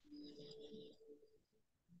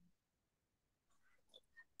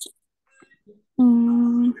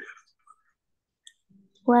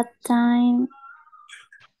 What time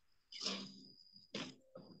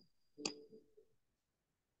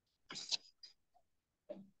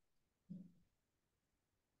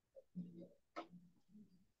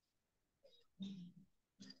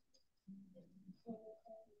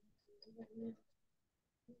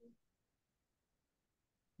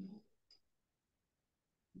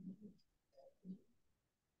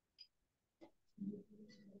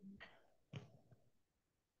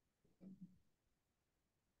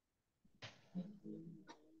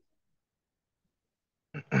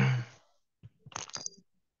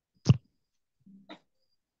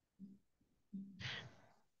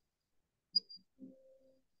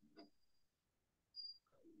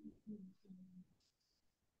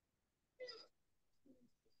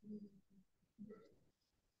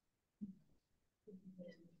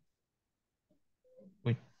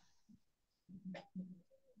Uy.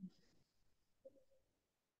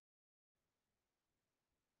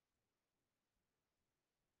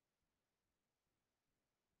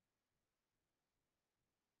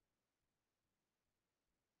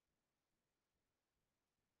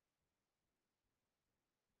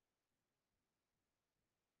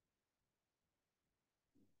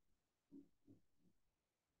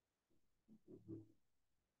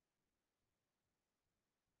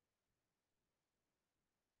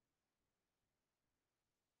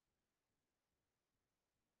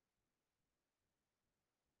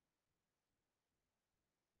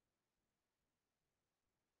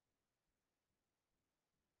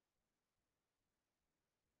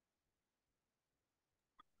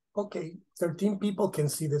 Okay, 13 people can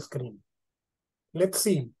see the screen. Let's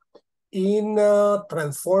see. In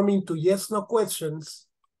transforming to yes, no questions,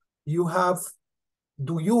 do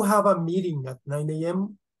you have a meeting at 9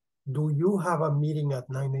 a.m.? Do you have a meeting at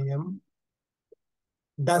 9 a.m.?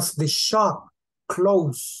 Does the shop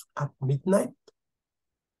close at midnight?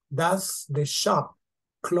 Does the shop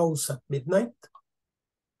close at midnight?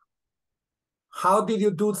 How did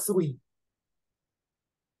you do 3?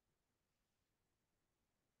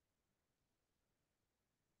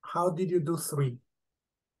 How did you do 3?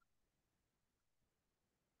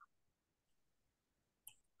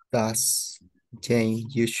 Does Jane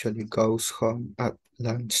usually goes home at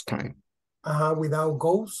lunchtime? Without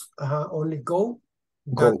goes, only go.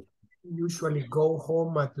 Go. That usually go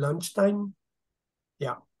home at lunchtime.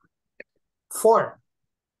 Yeah. 4.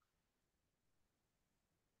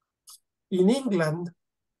 In England,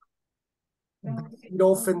 it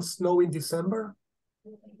often snow in December.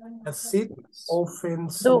 Does it often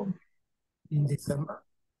snow in December?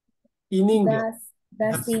 In England,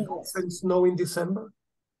 Does does it English. often snow in December?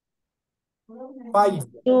 5.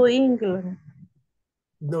 To England.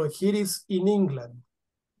 No, here is in England.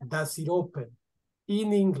 Does it open?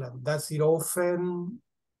 In England, does it often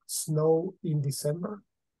snow in December?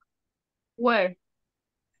 Where?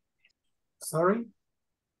 Sorry?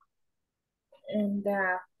 And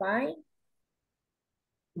 5.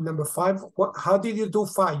 Number 5. How did you do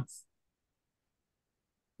 5?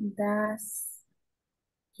 Does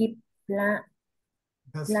he plan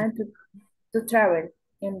Does he to travel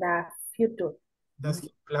in the future? Does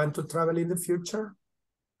he plan to travel in the future?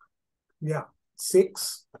 Yeah.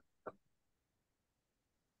 6.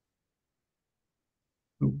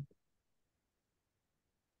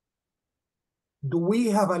 Do we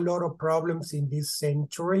have a lot of problems in this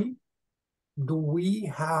century? Do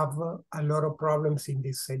we have a lot of problems in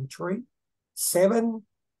this century? 7.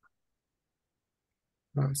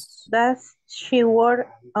 Does she work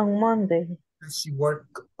on Monday? Does she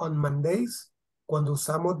work on Mondays? Cuando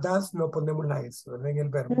usamos does, no ponemos la S, ¿verdad? En el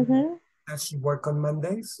verbo. Does she work on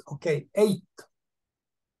Mondays? Okay, 8.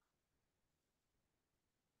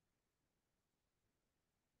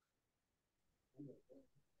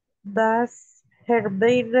 Does her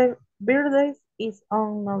birthday is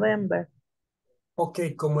on November? Ok,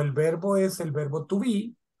 como el verbo es el verbo to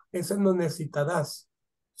be, ese no necesita does.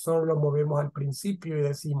 Solo lo movemos al principio y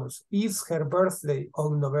decimos, is her birthday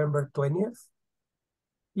on November 20th?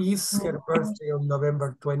 Is her birthday on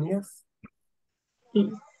November 20th?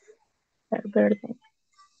 Is her birthday.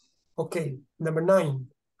 Ok, number 9.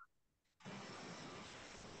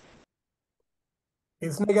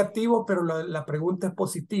 Es negativo, pero la pregunta es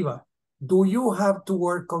positiva. Do you have to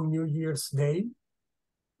work on New Year's Day?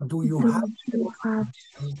 Do you have to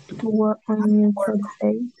work on New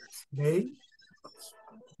Year's Day?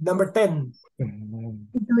 Number 10.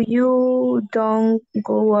 Do you don't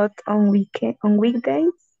go out on weekdays?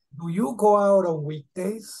 Do you go out on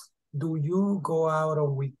weekdays? Do you go out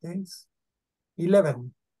on weekdays?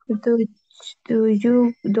 11. Do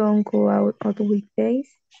you don't go out on weekdays?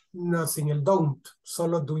 No, sin el don't.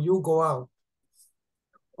 Solo do you go out.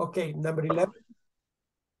 Okay, number 11.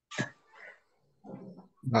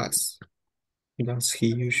 Does he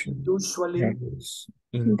usually travels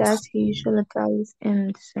in Does he usually travel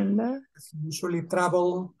in December? Does he usually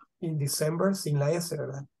travel in December? Sin la S,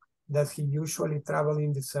 ¿verdad? Does he usually travel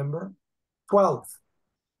in December? 12.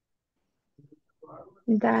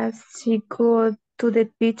 Does she go to the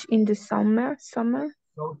beach in the summer?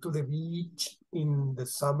 Go to the beach in the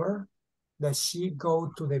summer. Does she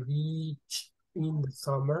go to the beach in the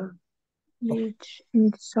summer? Beach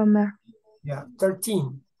in the summer. Yeah,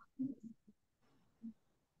 13.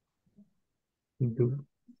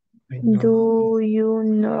 Do you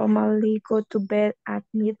normally go to bed at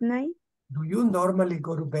midnight? Do you normally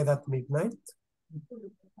go to bed at midnight?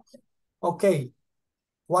 Okay.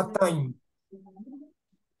 What time?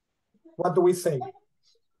 What do we say?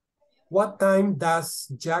 What time does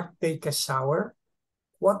Jack take a shower?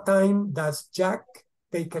 What time does Jack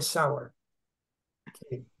take a shower?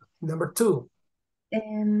 Okay. Number 2.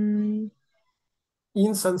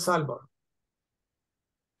 In San Salvador.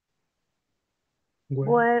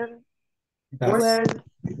 Where does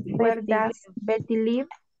Betty live?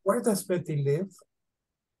 Where does Betty live?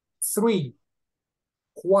 3.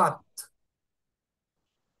 What?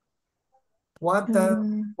 What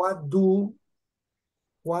do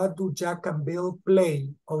Jack and Bill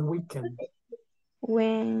play on weekend?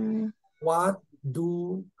 When? What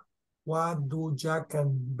do Jack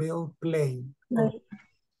and Bill play?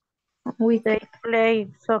 They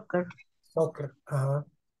play soccer. Soccer.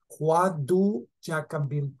 What do Jack and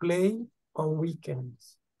Bill play on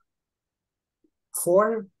weekends?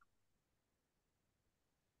 4.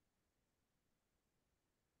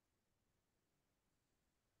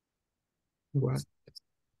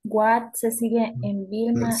 What Cecilia and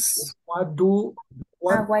Vilma why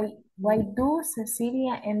do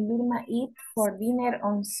Cecilia and Vilma eat for dinner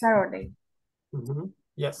on Saturday?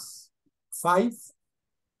 Yes. 5.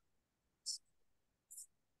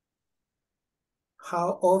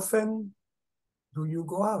 How often do you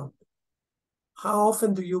go out? How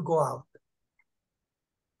often do you go out?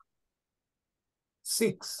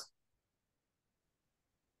 6.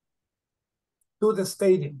 To the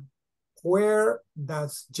stadium. Where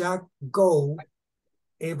does Jack go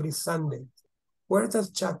every Sunday? Where does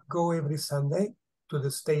Jack go every Sunday? To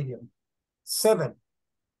the stadium. 7.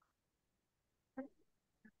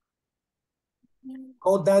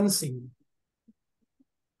 Go dancing.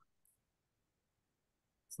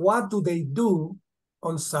 What do they do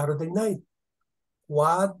on Saturday night?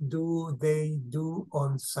 What do they do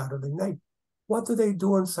on Saturday night? What do they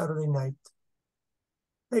do on Saturday night?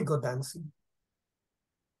 They go dancing.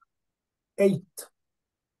 8.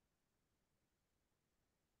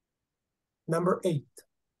 Number 8.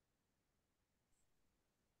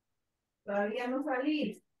 Todavía no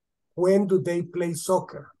salí. When do they play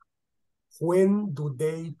soccer? When do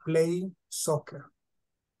they play soccer?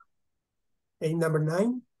 And number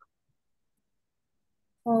 9.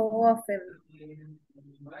 How often?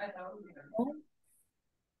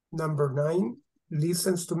 Number 9,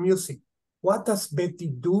 listens to music. What does Betty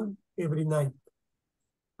do every night?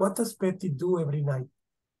 What does Betty do every night?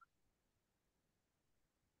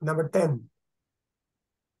 Number 10.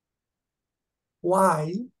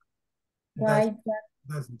 Why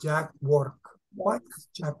does Jack work? Why does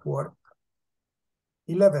Jack work?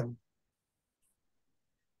 11.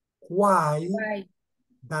 Why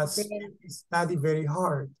does he study very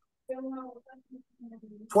hard?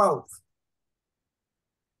 12.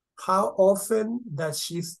 How often does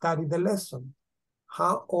she study the lesson?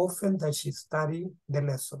 How often does she study the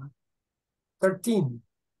lesson? 13.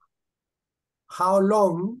 How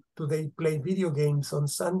long do they play video games on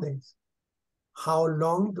Sundays? How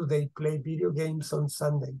long do they play video games on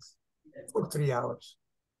Sundays? For 3 hours.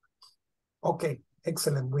 Okay,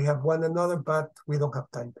 excellent. We have one another, but we don't have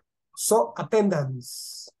time. So,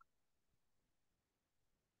 attendance.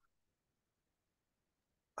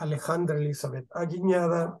 Alejandra Elizabeth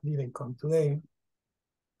Aguiñada didn't come today.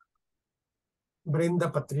 Brenda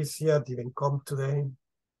Patricia didn't come today.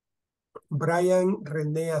 Brian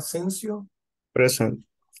René Asensio. Present.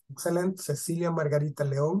 Excellent. Cecilia Margarita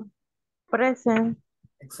León. Present.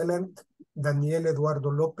 Excellent. Daniel Eduardo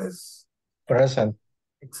López. Present.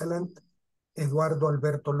 Excellent. Eduardo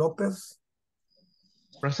Alberto López.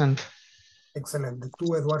 Present. Excelente.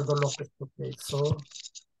 Tú, Eduardo López. Okay, so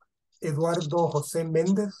Eduardo José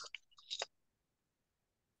Méndez.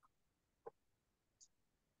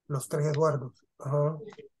 Los 3 Eduardos. Ajá.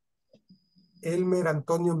 Elmer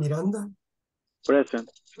Antonio Miranda. Present.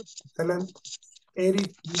 Excelente.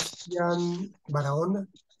 Eric Cristian Barahona.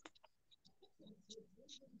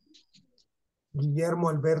 Guillermo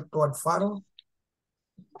Alberto Alfaro.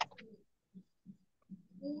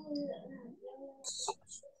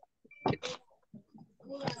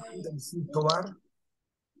 Delcy Tobar.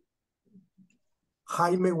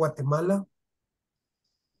 Jaime Guatemala.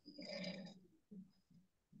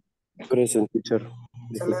 Present, teacher.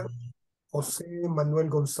 Excelente. José Manuel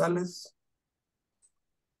González.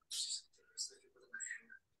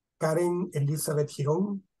 Karen Elizabeth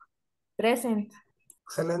Girón. Present.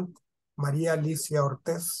 Excelente. María Alicia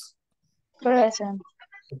Ortiz. Present.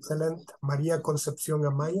 Excelente. María Concepción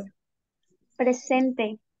Amaya.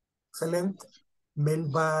 Presente. Excelente.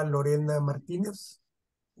 Melba Lorena Martínez.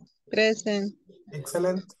 Present.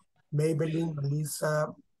 Excelente. Maybelline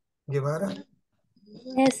Lisa Guevara.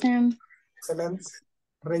 Present. Excelente.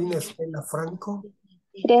 Reina Estela Franco.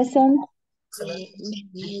 Present. Excelente.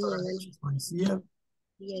 Víctor Alexis Mancía.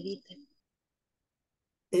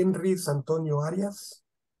 Henry Antonio Arias.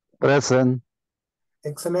 Present.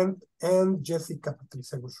 Excellent. And Jessica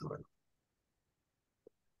Patricia Guzmán.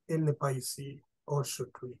 In the Paisi also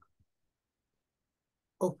three.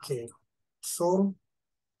 Okay. So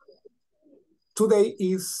today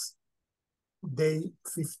is day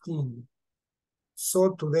 15.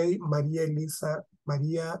 So today Maria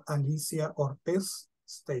Alicia Ortiz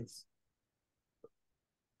stays.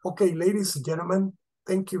 Okay, ladies and gentlemen,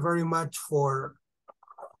 thank you very much for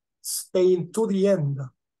staying to the end.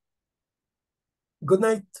 Good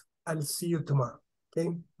night. I'll see you tomorrow. Okay,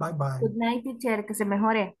 bye-bye. Good night, teacher. Que se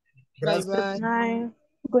mejore. Gracias. Bye-bye.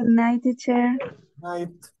 Good night, teacher. Good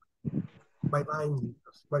night. Bye-bye.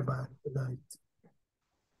 Bye-bye. Good night.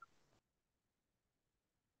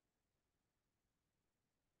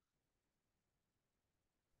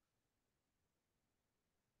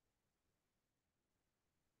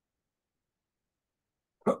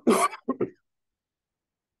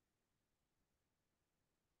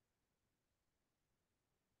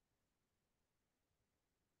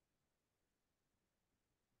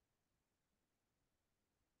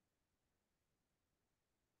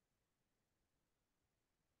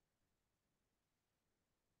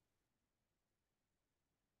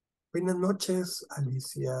 Buenas noches,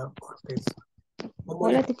 Alicia Ortiz.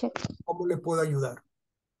 Hola, teacher. ¿Cómo le puedo ayudar?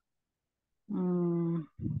 No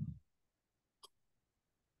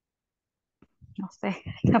sé,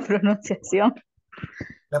 la pronunciación.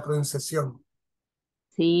 La pronunciación.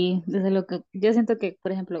 Sí, desde lo que yo siento que,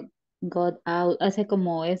 por ejemplo, got out hace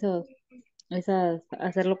como eso,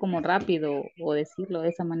 hacerlo como rápido o decirlo de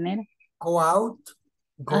esa manera. Go out.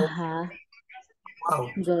 Go Ajá,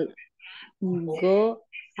 out. go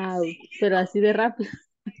out, pero así de rápido.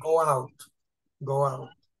 Go out. Go out.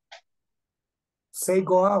 Say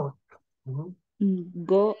go out. Mhm.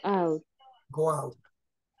 Go out, Go out.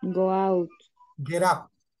 go out, Get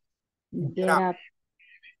up. get up,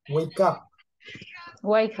 Wake up.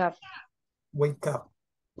 wake up, Wake up.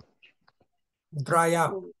 Dry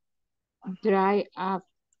up. dry up,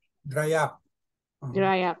 Dry up. Mhm.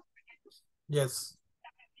 dry up. Yes.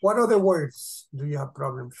 What other words do you have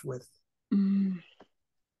problems with?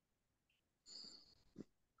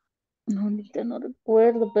 No, ahorita no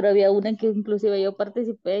recuerdo, pero había una que inclusive yo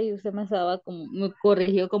participé y usted me estaba como, me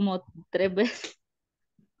corrigió como 3 veces,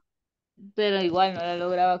 pero igual no la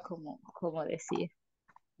lograba como decir.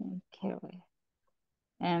 Quiero ver.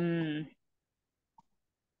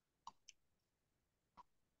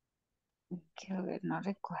 Quiero ver, no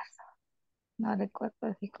recuerdo. No recuerdo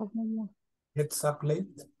así como Gets up late.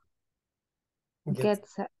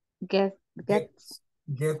 gets up, gets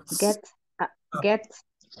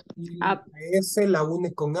up, S la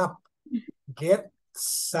une con up.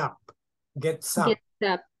 Gets up. Gets up. gets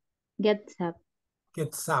up, gets up,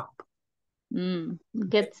 Gets up.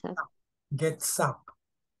 gets up, Gets up.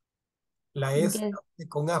 La S Get- la une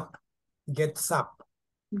con up. Gets up.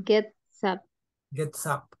 gets up, Gets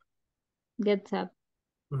up. gets up.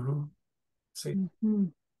 Ujú. Sí.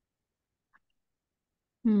 Ujú.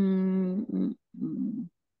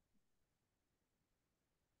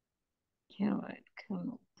 Quiero ver,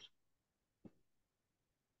 ¿cómo?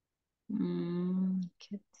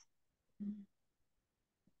 Gets-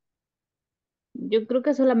 Yo creo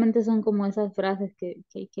que solamente son como esas frases que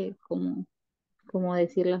hay que como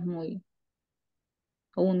decirlas muy,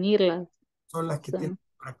 o unirlas. Son las que tienen Son.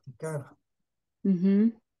 que practicar.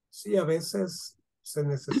 Ujú. Sí, a veces se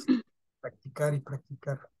necesita practicar y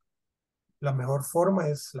practicar. La mejor forma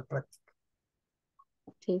es la práctica.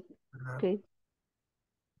 Sí, ¿Verdad? ok.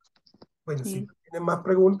 Bueno, si Sí. tiene más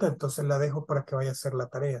preguntas, entonces la dejo para que vaya a hacer la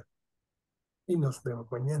tarea. Y nos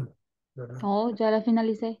vemos mañana, ¿verdad? Oh, ya la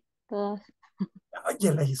finalicé todas. Ay,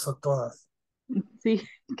 ya las hizo todas. Sí,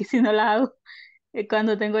 que si no la hago,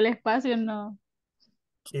 cuando tengo el espacio no.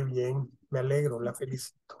 Qué bien, me alegro, la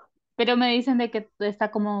felicito. Pero me dicen de que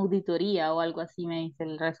está como auditoría o algo así, me dice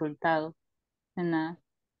el resultado. Nada.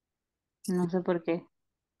 No sé por qué.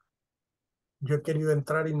 Yo he querido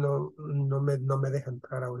entrar y no me deja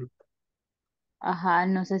entrar ahorita. Ajá,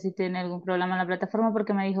 no sé si tiene algún problema en la plataforma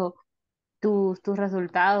porque me dijo tus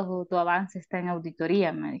resultados o tu avance está en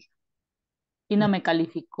auditoría, me dijo. Y no me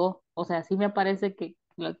calificó. O sea, sí me parece que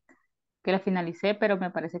la finalicé, pero me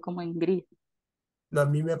parece como en gris. No, a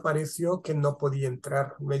mí me pareció que no podía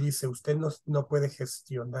entrar. Me dice, usted no puede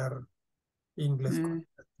gestionar inglés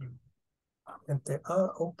corporativo. Gente,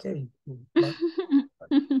 ok. Va.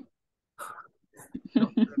 No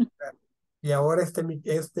puedo entrar. Y ahora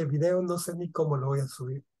este video no sé ni cómo lo voy a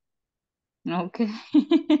subir. Ok.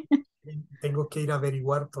 Tengo que ir a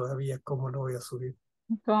averiguar todavía cómo lo voy a subir.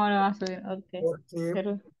 ¿Cómo lo vas a subir? Ok. Porque,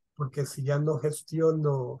 Pero, porque si ya no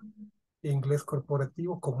gestiono inglés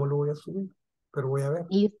corporativo, ¿cómo lo voy a subir? Pero voy a ver.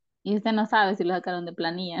 y usted no sabe si lo sacaron de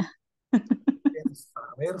planilla.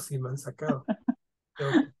 A ver si me han sacado.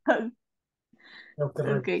 Tengo que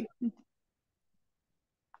revisar. Ok.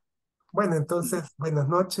 Bueno, entonces, buenas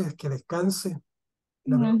noches, que descanse.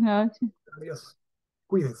 La Buenas vemos. noches. Adiós.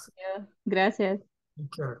 Cuídese. Gracias. Take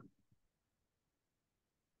care.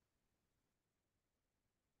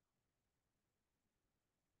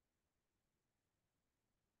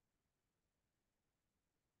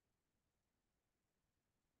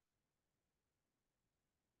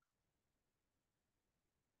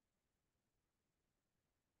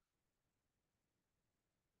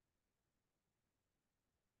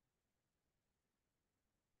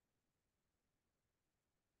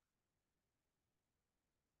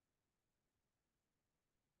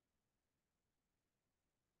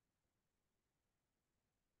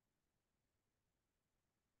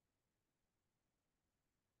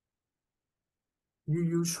 You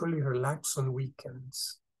usually relax on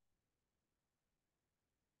weekends.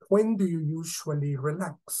 When do you usually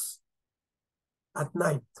relax? At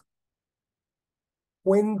night.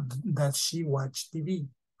 When does she watch TV?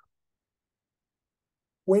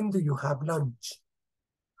 When do you have lunch?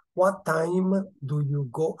 What time do you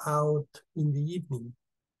go out in the evening?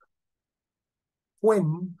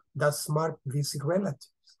 When does Mark visit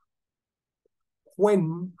relatives?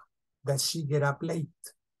 When does she get up late?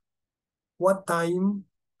 What time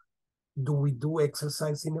do we do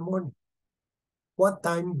exercise in the morning? What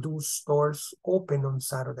time do stores open on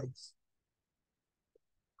Saturdays?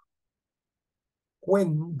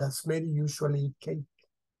 When does Mary usually eat cake?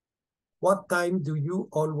 What time do you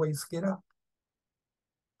always get up?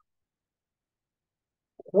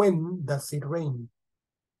 When does it rain?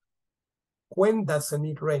 When doesn't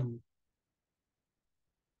it rain?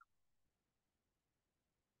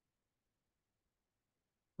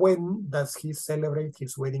 When does he celebrate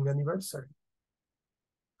his wedding anniversary?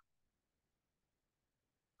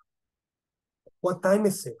 What time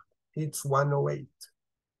is it? It's 1:08.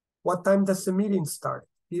 What time does the meeting start?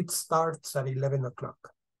 It starts at 11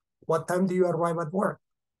 o'clock. What time do you arrive at work?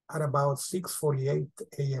 At about 6:48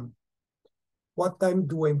 a.m. What time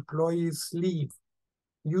do employees leave?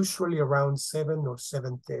 Usually around 7 or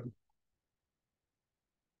 7:30.